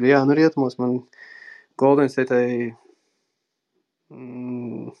viedokļa. Jā, rietumos man Golden State'ai,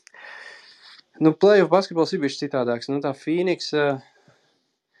 playoff basketbols ir bišķi citādāks, tā Phoenix,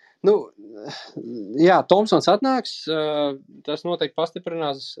 jā, Thompsons atnāks, tas noteikti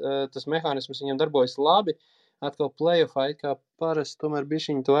pastiprinās, tas mehānisms viņam darbojas labi, atkal playoffā, kā parasti, tomēr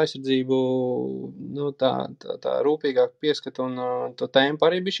bišķiņu to aizsardzību, tā rūpīgāk pieskata un to tempu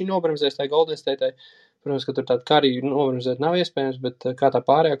arī bišķiņu nobremzēs tā Golden State'ai. Protams, ka tur tādu kariju nobremzēt nav iespējams, bet kā tā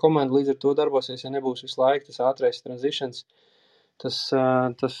pārējā komanda līdz ar to darbosies, ja nebūs visu laiku tas ātrais transitions, tas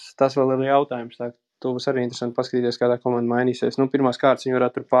vēl ir jautājums. Tā, to būs arī interesanti paskatīties, kā tā komanda mainīsies. Pirmās kārtas viņi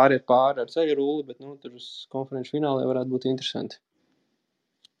varētu tur pāriet pāri ar ceļu rulli, bet tur uz konferenču finālē varētu būt interesanti.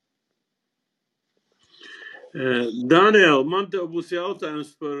 Daniel, man tev būs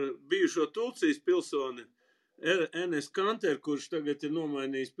jautājums par bijušo Tulcijas pilsoni Enes Kanter, kurš tagad ir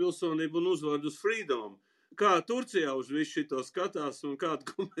nomainījis pilsonību un uzvārdu uz Freedom. Kā Turcijā uz visu šito skatās un kādu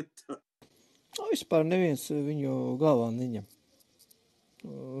komentāru? Vispār neviens viņu galvā neņem.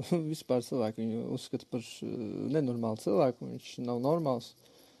 Vispār cilvēki viņu uzskata par nenormālu cilvēku, viņš nav normāls.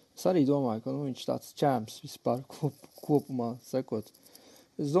 Es arī domāju, ka viņš tāds ķēms vispār kopumā sekot.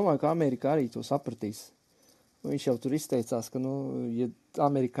 Es domāju, ka Amerika arī to sapratīs. Viņš jau tur izteicās, ka, ja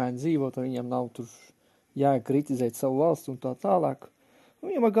amerikāņi dzīvo, tad viņam nav tur jākritizēt savu valstu un tā tālāk.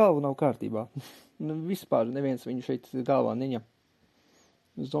 Viņam ar galvu nav kārtībā. Vispār neviens viņu šeit galvā neņem.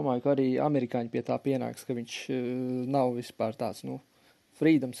 Es domāju, ka arī amerikāņi pie tā pienāks, ka viņš nav vispār tāds,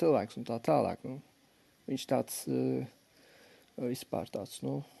 freedom cilvēks un tā tālāk. Viņš tāds, vispār tāds,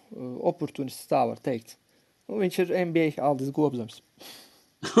 oportunists, tā var teikt. Viņš ir NBA Aldis Gobzams.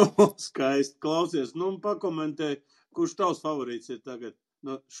 Skaisti. Klausies, pakomentē, kurš tavs favorīts ir tagad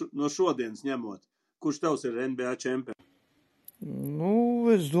no šodienas ņemot? Kurš tavs ir NBA čempions?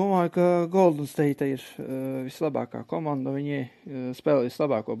 Es domāju, ka Golden State ir vislabākā komanda. Viņi spēlē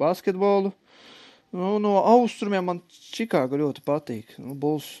vislabāko basketbolu. No austrumiem man Čikāga ļoti patīk.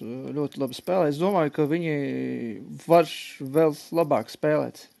 Bulls ļoti labi spēlē. Es domāju, ka viņi var vēl labāk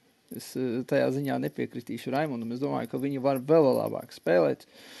spēlēt. Es tajā ziņā nepiekritīšu Raimundam. Es domāju, ka viņi var vēl labāk spēlēt.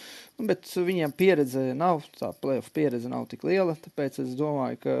 Bet viņiem pieredze nav, tā playoff pieredze nav tik liela, tāpēc es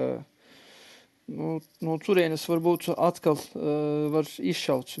domāju, ka no turienes varbūt atkal var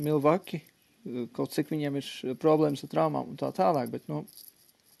izšaut Milwaukee, kaut cik viņiem ir problēmas ar traumām un tā tālāk, bet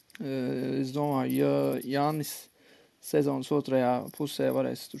es domāju, ja Jānis sezonas otrajā pusē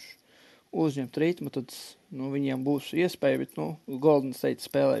varēs tur uzņemt ritmu, tad viņiem būs iespēja, bet Golden State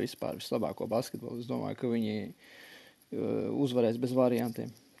spēlē vispār vislabāko basketbolu. Es domāju, ka viņi uzvarēs bez variantiem.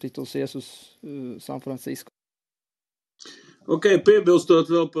 Tituls ies uz San Francisco. Ok,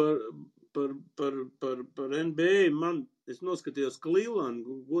 piebilstot vēl par NBA, es noskatījos Cleveland,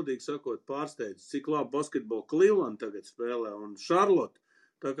 godīgi sakot, pārsteidz, cik labi basketbolu Cleveland tagad spēlē, un Charlotte,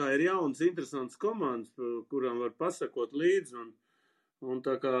 tā kā ir jauns, interesants komandas, kurām var pasakot līdzi, un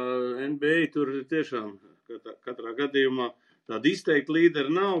tā kā NBA tur tiešām katrā gadījumā tāda izteikti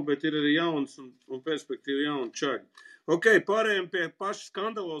līderi nav, bet ir arī jauns un perspektīvi jauni čaļi. Ok, pārējiem pie paša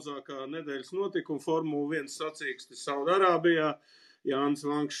skandalozākā nedēļas notikuma Formula 1 sacīksti Saudarābijā. Jānis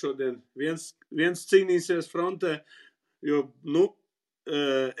Vanks šodien viens cīnīsies frontē, jo,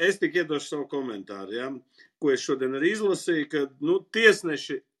 es tik iedošu savu komentāru, ja, ko es šodien arī izlasīju, ka,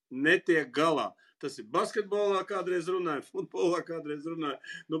 tiesneši netiek galā. Tas ir basketbolā kādreiz runāja, futbolā kādreiz runāja,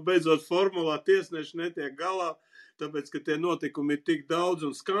 beidzot formulā tiesneši netiek galā, tāpēc, ka tie notikumi ir tik daudz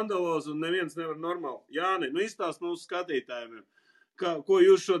un skandalozi un neviens nevar normāli. Jāni, izstāst mūsu skatītājiem, ko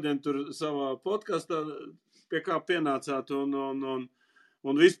jūs šodien tur savā podkastā, pie kā pienācāt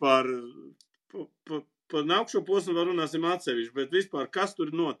un vispār par nākšo posmu vēl runāsim atsevišķi, bet vispār kas tur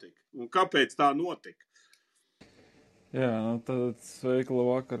notika un kāpēc tā notika? Jā, tad sveika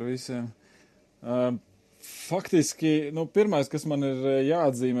labvakar visiem. Faktiski, pirmais, kas man ir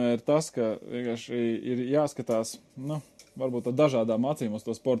jāatzīmē, ir tas, ka vienkārši ir jāskatās, varbūt ar dažādām acīm uz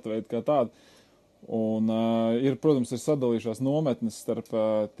to sporta veidu kā tādu. Un protams, ir sadalījušās nometnes starp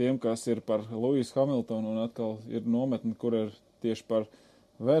tiem, kas ir par Lewisu Hamiltonu, un atkal ir nometne, kur ir tieši par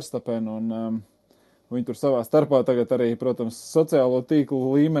Verstapenu, un viņi tur savā starpā tagad arī, protams, sociālo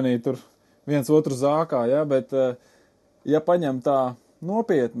tīklu līmenī tur viens otru zākā, ja, bet ja paņem tā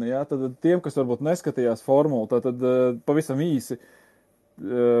nopietni, ja, tad tiem, kas varbūt neskatījās formulu, tad pavisam īsi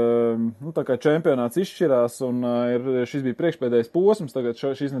tā kā čempionāts izšķirās un šis bija priekšpēdējais posms, tagad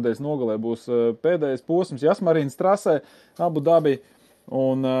šīs nedēļas nogalē būs pēdējais posms Jasmarīnas trasē, Abu Dabi,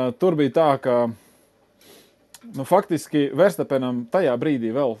 un tur bija tā, ka faktiski Verstapenam tajā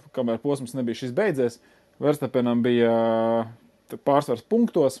brīdī vēl, kamēr posms nebija šis beidzies, Verstapenam bija pārsvars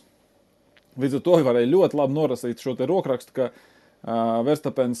punktos, līdz ar to varēja ļoti labi norasīt šo te rokrakstu, ka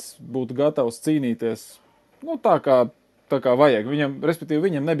Verstapens būtu gatavs cīnīties, tā kā vajag.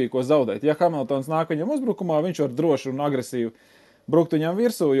 Viņam nebija ko zaudēt. Ja Hamiltons nāk viņam uzbrukumā, viņš var droši un agresīvi brukt viņam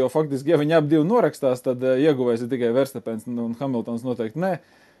virsū, jo faktiski, ja viņi ap divi norakstās, tad ieguvējs ir tikai Verstapens un Hamiltons noteikti ne.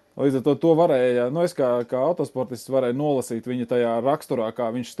 Līdz ar to varēja, es kā autosportists varēju nolasīt viņa tajā raksturā, kā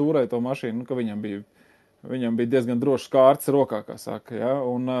viņš stūrēja to mašīnu, ka viņam bija diezgan drošs kārts rokā, kā saka, ja.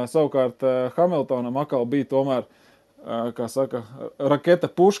 Un savukārt Hamiltonam atkal bija tomēr, kā saka, raketa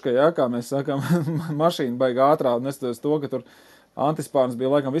puška, ja, kā mēs sakam, mašīna baigā ātrā, neskatoties to, ka tur antispārns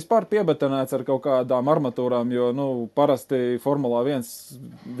bija laikam vispār piebetonēts ar kaut kādām armatūrām, jo, parasti Formulā viens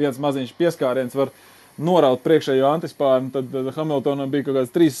maziņš pieskāriens var noraut priekšējo antispārnu, tad Hamiltonam bija kaut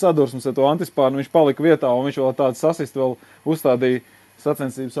kāds 3 sadursmes ar to antispārnu, viņš palika vietā un viņš vēl tādu sasist vēl uzstādīja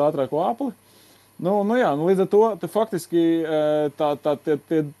sacensības ātrāko apli. Līdz ar to faktiski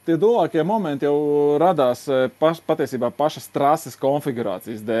tie dolākie momenti jau radās patiesībā pašas trases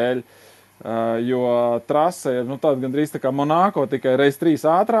konfigurācijas dēļ, jo trase ir tāda gandrīz tā kā Monako, tikai reiz 3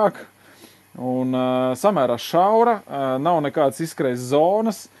 ātrāk un samērā šaura, nav nekādas izskrejas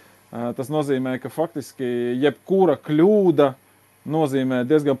zonas. Tas nozīmē, ka faktiski jebkura kļūda nozīmē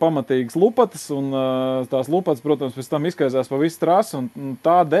diezgan pamatīgas lupatas, un tās lupatas, protams, pēc tam izkaizās pa visu trasi, un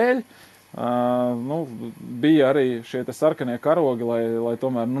tādēļ bija arī šie te sarkanie karogi, lai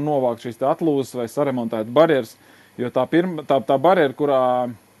tomēr novāktu šīs te atlūzas vai saremontētu barjeras, jo tā barjera,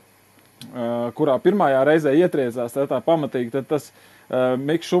 kurā pirmajā reizē ietriecās, tā pamatīgi, tad tas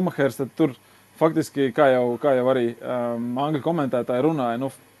Miks Šumahers, tad tur faktiski, kā jau arī angļu komentētāji runāja,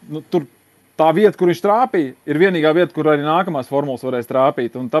 tur tā vieta, kur viņš trāpīja, ir vienīgā vieta, kur arī nākamās formulas varēs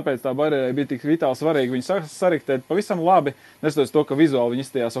trāpīt, un tāpēc tā barjerai bija tik vitāli svarīgi viņu sariktēt pavisam labi, neskatoties to, ka vizuāli viņi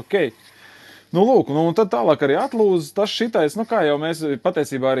izstījās ok. Un tad tālāk arī atlūzas, tas šitais, kā jau mēs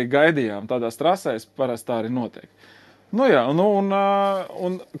patiesībā arī gaidījām tādās trasēs, parasti tā arī notiek.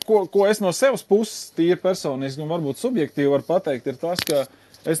 Un ko es no sevas puses tīri personiski un varbūt subjektīvi var pateikt, ir tas, ka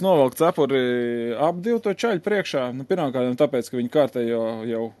es novelku cepuri ap 2 to čaļu priekšā, pirmkārt tāpēc, ka viņi kārtējo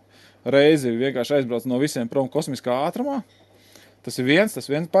jau reizi vienkārši aizbrauc no visiem prom kosmiskā ātrumā. Tas viens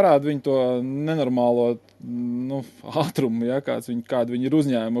parāda viņu to nenormālo ātrumu, ja, kādu viņi ir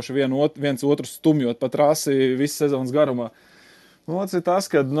uzņēmuši viens otru stumjot pa trasi visu sezonas garumā. Tas ir tas,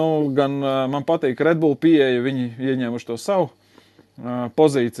 ka gan man patīk Red Bull pieeja, viņi ieņēmuši to savu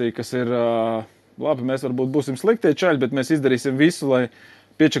pozīciju, kas ir, labi, mēs varbūt būsim sliktie čaļi, bet mēs izdarīsim visu, lai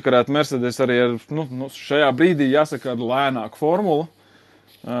piečakarētu Mercedes arī ar, šajā brīdī jāsaka ar lēnāku formulu.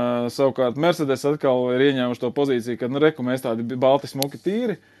 Savukārt Mercedes atkal ir ieņēmuši to pozīciju, ka, reku, mēs tādi balti smuki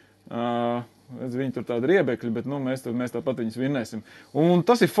tīri, viņi tur tādi riebekļi, bet, mēs tāpat viņus vinnēsim. Un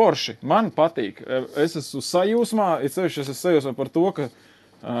tas ir forši, man patīk. Es esmu sajūsmā, es esmu sajūsmā par to, ka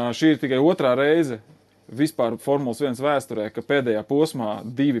šī ir tikai 2. reize vispār Formulas 1 vēsturē, ka pēdējā posmā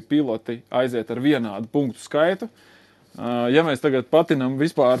 2 piloti aiziet ar vienādu punktu skaitu. Ja mēs tagad patinam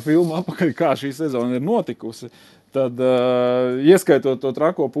vispār filmu apakaļ, kā šī sezona ir notikusi, tad ieskaitot to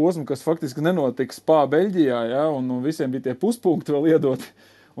trako posmu, kas faktiski nenotika Spā Beļģijā, ja, un visiem bija tie puspunkti vēl iedoti,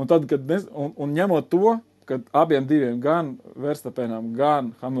 un tad, un ņemot to, ka abiem diviem gan Verstapenam,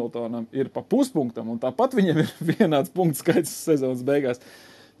 gan Hamiltonam ir pa puspunktam, un tāpat viņiem ir vienāds punktu skaits sezonas beigās,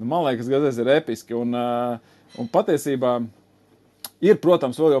 man liekas, ka tas ir episki, un patiesībā ir,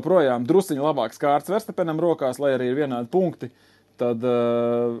 protams, vēl joprojām drusciņi labāks kārts Verstapenam rokās, lai arī ir vienādi punkti, tad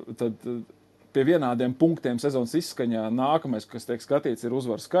pie vienādiem punktiem sezonas izskaņā nākamais, kas tiek skatīts, ir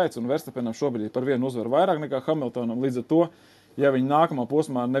uzvaru skaits, un Verstapenam šobrīd ir par 1 uzvaru vairāk nekā Hamiltonam. Līdz ar to, ja viņi nākamā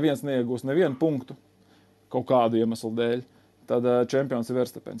posmā neviens neiegūs nevienu punktu kaut kādu iemeslu dēļ, tad čempions ir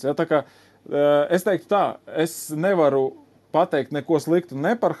Verstapens. Ja, tā kā es teiktu tā, es nevaru pateikt neko sliktu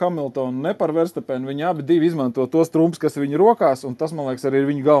ne par Hamiltonu, ne par Verstapenu. Viņi abi divi izmanto tos trumpus, kas ir viņu rokās, un tas, man liekas, arī ir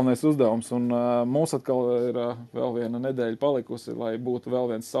viņu galvenais uzdevums. Un mums atkal ir vēl viena nedēļa palikusi, lai būtu vēl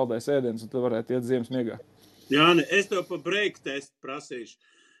viens saldais ēdiens, un tad varētu iet ziemas miegā. Jāni, es tev pa break testu prasīšu.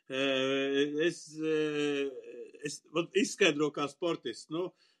 Es izskaidro kā sportists.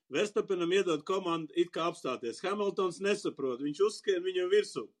 Verstapenam iedod komandu it kā apstāties. Hamiltons nesaprot. Viņš uzskrien viņam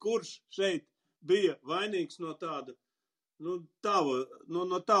virsū. Kurš šeit bija vainīgs no tāda? No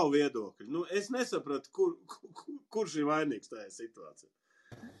tavu viedokļa. Es nesapratu, kurš ir vainīgs tajā situācijā.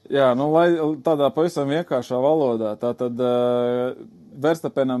 Jā, nu, lai tādā pavisam vienkāršā valodā, tātad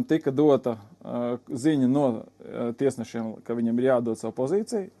Verstapenam tika dota ziņa no tiesnešiem, ka viņam ir jādod savu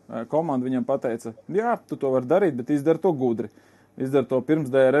pozīciju. Komanda viņam pateica, jā, tu to vari darīt, bet izdari to gudri. Izdari to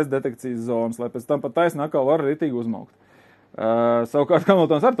pirms DRS detekcijas zonas, lai pēc tam pat taisni atkal var ritīgi uzmaukt. Savukārt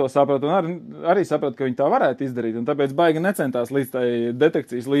Hamiltons ar to saprata un arī saprata, ka viņi tā varētu izdarīt, un tāpēc baigi necentās līdz tai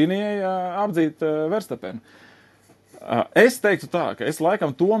detekcijas līnijai apdzīt Verstapenu. Es teiktu tā, ka es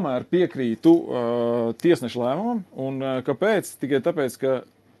laikam tomēr piekrītu tiesnešu lēmumam, un kāpēc? Tikai tāpēc, ka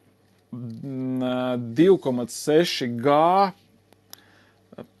 2,6 G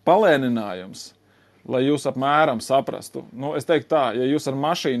palēninājums, lai jūs apmēram saprastu. Nu, es teiktu tā, ja jūs ar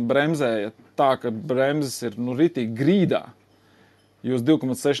mašīnu bremzējat tā, ka bremzes ir ritīgi grīdā, jūs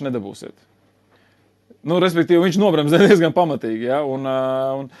 2,6 nedabūsiet. Nu, respektīvi, viņš nobremzēja diezgan pamatīgi, ja? Un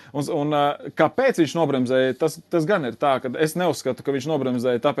kāpēc viņš nobremzēja, tas gan ir tā, ka es neuzskatu, ka viņš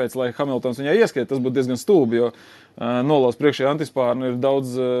nobremzēja tāpēc, lai Hamiltons viņai ieskiet, tas būtu diezgan stulbi, jo nolauz priekšējā antispārnu ir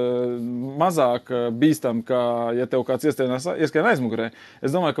daudz mazāk bīstam, kā ja tev kāds ieskrien aizmugurē.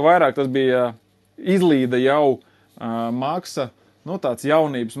 Es domāju, ka vairāk tas bija izlīda jau maksa, nu, tāds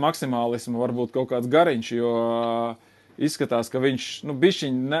jaunības maksimālismu, varbūt kaut kāds gariņš, jo izskatās, ka viņš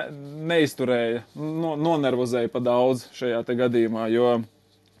bišķiņ neizturēja, nonervozēja pa daudz šajā te gadījumā, jo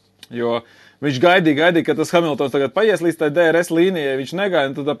viņš gaidīja, ka tas Hamiltons tagad paies līdz tai DRS līnijai, viņš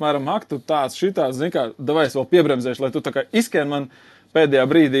negaida, un tad apmēram tu tāds šitās, zin kā, davai es vēl piebremzēšu, lai tu tā kā izskrien man pēdējā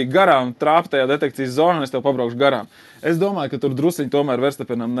brīdī garām trāp tajā detekcijas zonā, un es tev pabraukšu garām. Es domāju, ka tur drusiņi tomēr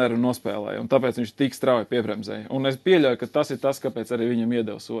Verstapenam nervu nospēlēja, un tāpēc viņš tik strauji piebremzēja. Un es pieļauju, ka tas ir tas, kāpēc arī viņam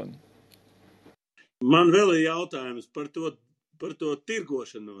iedeva sodu. Man vēl ir jautājums par to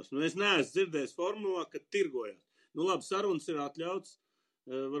tirgošanos. Nu, es neesmu dzirdējis formulā, ka tirgojās. Nu, labi, sarunas ir atļauts.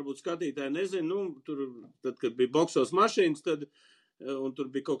 Varbūt skatītāji nezina, tad, kad bija boksos mašīnas, un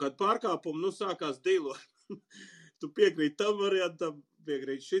tur bija kaut kāda pārkāpuma, sākās dīlot. Tu piekrīt tam variantam,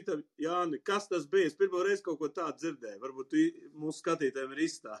 piekrīt šitam. Jāni, kas tas bija? Es pirmo reizi kaut ko tādu dzirdēju. Varbūt mūsu skatītājiem ir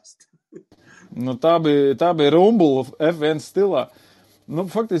izstāst. Nu, tā bija rumbula F1 stilā. Nu,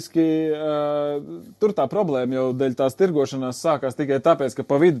 faktiski, tur tā problēma jau dēļ tās tirgošanās sākās tikai tāpēc, ka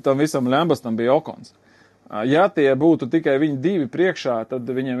pa vidu tam visam Lambastam bija Okons. Ja tie būtu tikai viņi divi priekšā, tad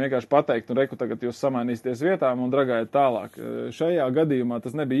viņiem vienkārši pateikt, reku tagad jūs samainīsieties vietām un dragājiet tālāk. Šajā gadījumā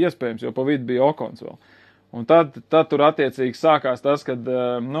tas nebija iespējams, jo pa vidu bija Okons vēl. Un tad tur attiecīgi sākās tas, kad,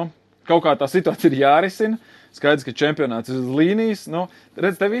 kaut kā tā situācija ir jārisina. Skaidrs, ka čempionāts ir uz līnijas.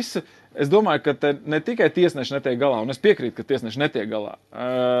 Redz, te visu, es domāju, ka te ne tikai tiesneši netiek galā, un es piekrītu, ka tiesneši netiek galā.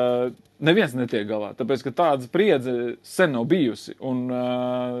 Neviens netiek galā, tāpēc, ka tāda spriedze sen nav bijusi, un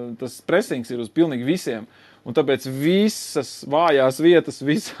tas pressings ir uz pilnīgi visiem. Un tāpēc visas vājās vietas,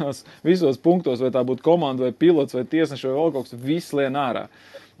 visos punktos, vai tā būtu komanda, vai pilots, vai tiesneši, vai vēl kaut kas, viss lien ārā.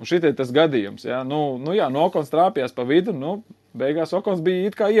 Un šitie tas gadījums, jā. Okons trāpījās pa vidu, beigās Okons bija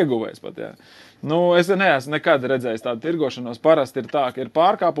it kā ieguvējis pat, jā. Es neesmu nekad redzējis tādu tirgošanos. Parasti ir tā, ka ir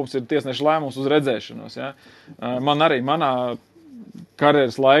pārkāpums, ir tiesneša lēmums uz redzēšanos, jā. Man arī manā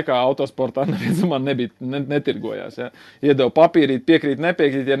karjeras laikā autosportā neviens man netirgojās, jā. Iedeva papīrīt, piekrīt,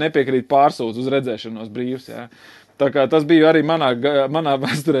 nepiekrīt, ja nepiekrīt pārsūdz uz redzēšanos brīvs, jā. Tā kā tas bija arī manā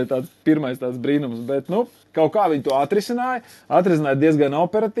vēsturē pirmais tāds brīnums, bet, kaut kā viņi to atrisināja diezgan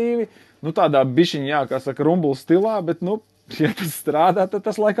operatīvi, tādā bišķiņā, jā, kā saka, rumbulu stilā, bet, ja tas strādā, tad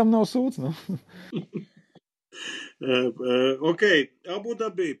tas laikam nav sūds, Ok, Abu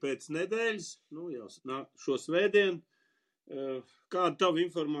Dabī pēc nedēļas, jau šo svētdienu, kāda tava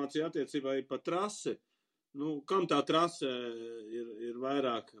informācija attiecībā ir par trasi? Kam tā trase ir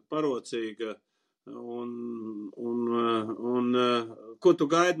vairāk parocīga? Un ko tu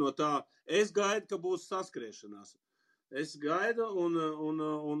gaidi no tā? Es gaidu, ka būs saskriešanās. Es gaidu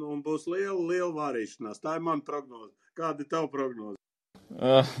un būs liela vārīšanās. Tā ir mana prognoze. Kāda ir tava prognoze?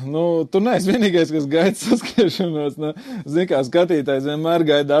 Tu neesi vienīgais, kas gaida saskriešanos. Zini, kā skatītājs vienmēr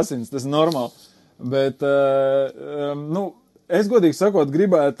gaida asins, tas ir normāli. Bet, es godīgi sakot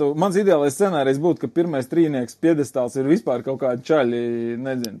gribētu, mans ideālais scenārijs būtu, ka pirmais trīnieks piedestāls ir vispār kaut kādi čaļi,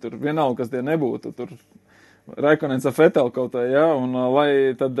 nezinu, tur vienalga, kas tie nebūtu, tur Raikonens ar Fetelu kaut tā, ja, un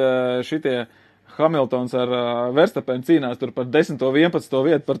lai tad šitie Hamiltons ar Verstapenu cīnās tur par 10. 11.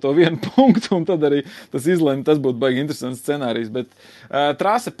 vietu par to vienu punktu, un tad arī tas izlēma, tas būtu baigi interesants scenārijs, bet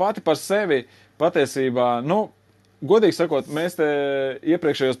trase pati par sevi patiesībā, godīgi sakot, mēs te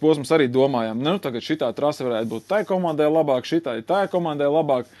iepriekšējos posmus arī domājām, tagad šitā trase varētu būt tai komandai labāk, šitai tai komandai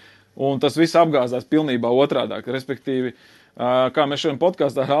labāk, un tas viss apgāzās pilnībā otrādāk, respektīvi, kā mēs šodien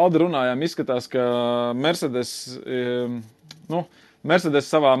podkastā ar Aldi runājām, izskatās, ka Mercedes, Mercedes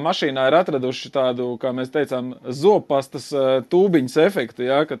savā mašīnā ir atraduši tādu, kā mēs teicām, zobpastas tūbiņas efektu,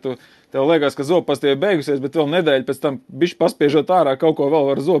 ja, ka tev liekas, ka zobpasta ir beigusies, bet vēl nedēļu pēc tam bišķi paspiežot ārā kaut ko vēl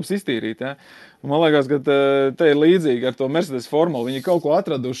var zobus iztīrīt, ja. Un man liekas, ka te ir līdzīgi ar to Mercedes formulu. Viņi kaut ko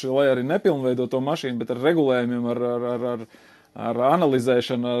atraduši, lai arī nepilnveido to mašīnu, bet ar regulējumiem, ar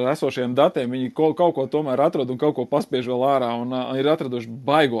analizēšanu, ar esošiem datiem, viņi kaut ko tomēr atrod un kaut ko paspiež vēl ārā un ir atraduši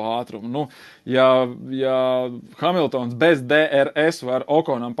baigo ātrumu. Nu, ja Hamiltons bez DRS var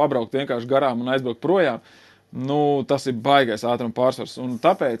Okonam pabraukt vienkārši garām un aizbraukt projām, nu, tas ir baigais ātruma pārsvars. Un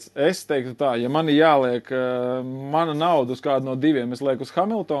tāpēc es teiktu tā, ja man ir jāliek mana nauda uz kādu no diviem, es lieku uz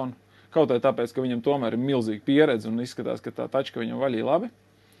Hamiltonu, kaut arī tāpēc, ka viņam tomēr ir milzīga pieredze un izskatās, ka tā tačka viņam vaļī labi.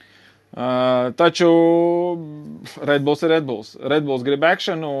 Taču Red Bulls ir Red Bulls. Red Bulls grib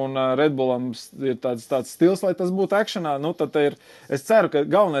actionu un Red Bullam ir tāds stils, lai tas būtu actionā. Nu, tad es ceru, ka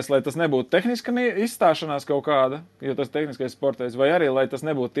galvenais, lai tas nebūtu tehniska izstāšanās kaut kāda, jo tas tehniskais sportais, vai arī, lai tas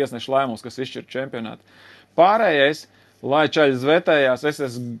nebūtu tiesneša lēmums, kas izšķir čempionātu. Pārējais, lai čaļi zvetējās, es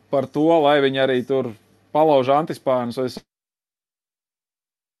esmu par to, lai viņi arī tur palauž antispānus.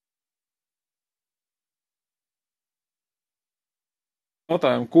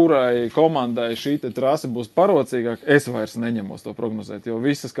 Jautājumu, kurai komandai šī trase būs parocīgāk, es vairs neņemos to prognozēt, jo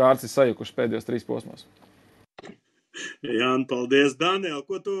visas kārtas ir sajukušas pēdējos 3 posmos. Jāni, paldies. Daniel,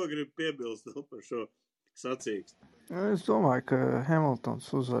 ko tu gribi piebilst par šo sacīkstu? Es domāju, ka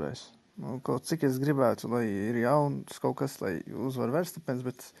Hamiltons uzvarēs. Nu, kaut cik es gribētu, lai ir jauns kaut kas, lai uzvar Verstappens,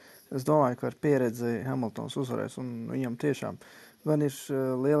 bet es domāju, ka ar pieredzi Hamiltons uzvarēs, un viņam tiešām gan ir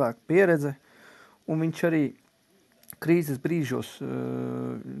lielāka pieredze, un viņš arī krīzes brīžos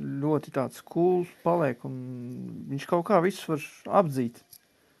ļoti tāds cool paliek, un viņš kaut kā visus var apdzīt.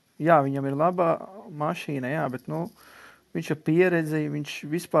 Jā, viņam ir labā mašīna, jā, bet, nu, viņš ar pieredzi, viņš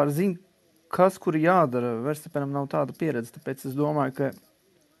vispār zina, kas, kur jādara. Verstappenam nav tāda pieredze, tāpēc es domāju, ka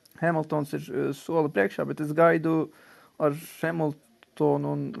Hamiltons ir soli priekšā, bet es gaidu ar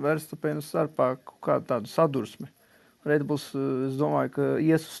Hamiltonu un Verstappenu starpā kādu tādu sadursmi. Red Bulls, es domāju, ka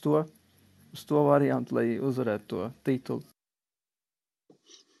ies uz to variantu, lai uzvarētu to titulu.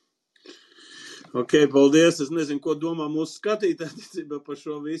 Ok, paldies. Es nezinu, ko domā mūsu skatītāji par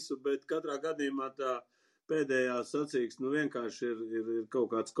šo visu, bet katrā gadījumā tā pēdējā sacīksts, nu vienkārši ir kaut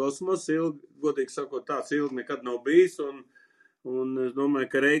kāds kosmos, godīgi sakot, tāds ilgi nekad nav bijis, un es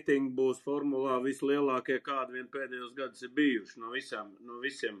domāju, ka reitingi būs formulā vislielākie, kādi vien pēdējos gadus ir bijuši no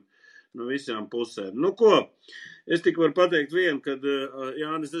visām pusēm. Nu ko, es tik varu pateikt vienu, kad,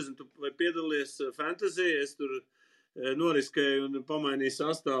 Jānis, nezinu, tu vai piedalies fantasy, es tur noriskēju un pamainīju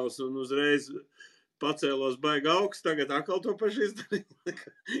sastāvus un uzreiz pacēlos baigi augsts, tagad atkal to pašu izdarīju.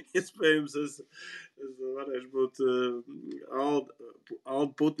 Iespējams, es varēšu būt Alda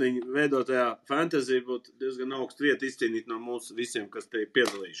Putniņa veidotajā fantasy, būtu diezgan augstu vietu izcīnīt no mūsu visiem, kas te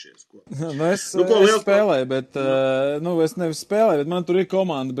piedalījušies. Es spēlēju, bet, es nevis spēlēju, bet man tur ir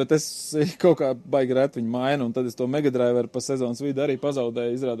komanda, bet es kaut kā baigi rēt viņu mainu, un tad es to Megadriveru pa sezonas vidu arī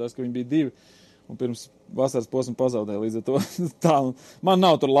pazaudēju, izrādās, ka viņi bija 2. Un pirms vasaras posma pazaudēja līdz ar to. Tā, man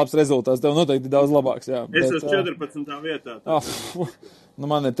nav tur labs rezultāts, tev noteikti daudz labāks, jā. Es esmu 14. vietā. Nu,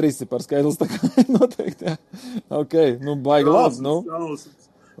 man ir 3-cipars skaidrs, tā kā noteikti, jā. Ok, nu, baigi labs, nu.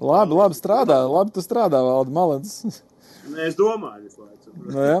 Labi strādā, labi tu strādā, Valdi, malens. Es domāju visu laiku.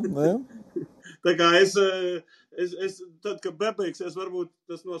 Nu, jā. Tā kā es tad, kad bebeigsies, varbūt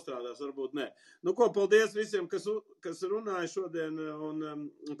tas nostrādās, varbūt nē. Nu ko, paldies visiem, kas runāja šodien, un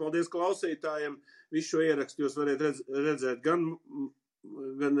paldies klausītājiem. Visu šo ierakstu jūs varat redzēt,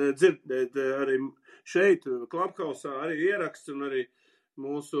 gan dzirdēt arī šeit, Clubhouse, arī ieraksts, un arī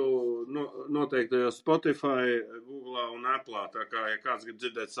mūsu noteiktajos Spotify, Google un Apple. Tā kā, ja kāds grib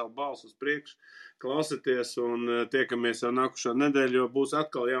dzirdēt savu balsu uz priekšu, klausieties, un tiekamies jau nākušā nedēļa, jo būs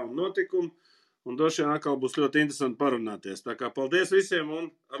atkal jauni notikumi. Un droši vien atkal būs ļoti interesanti parunāties. Tā kā paldies visiem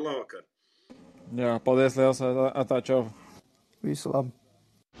un ar labvakar. Jā, paldies liels, atā, čau. Visu labi.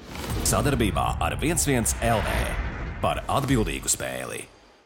 Sadarbībā ar 11 LV par atbildīgu spēli.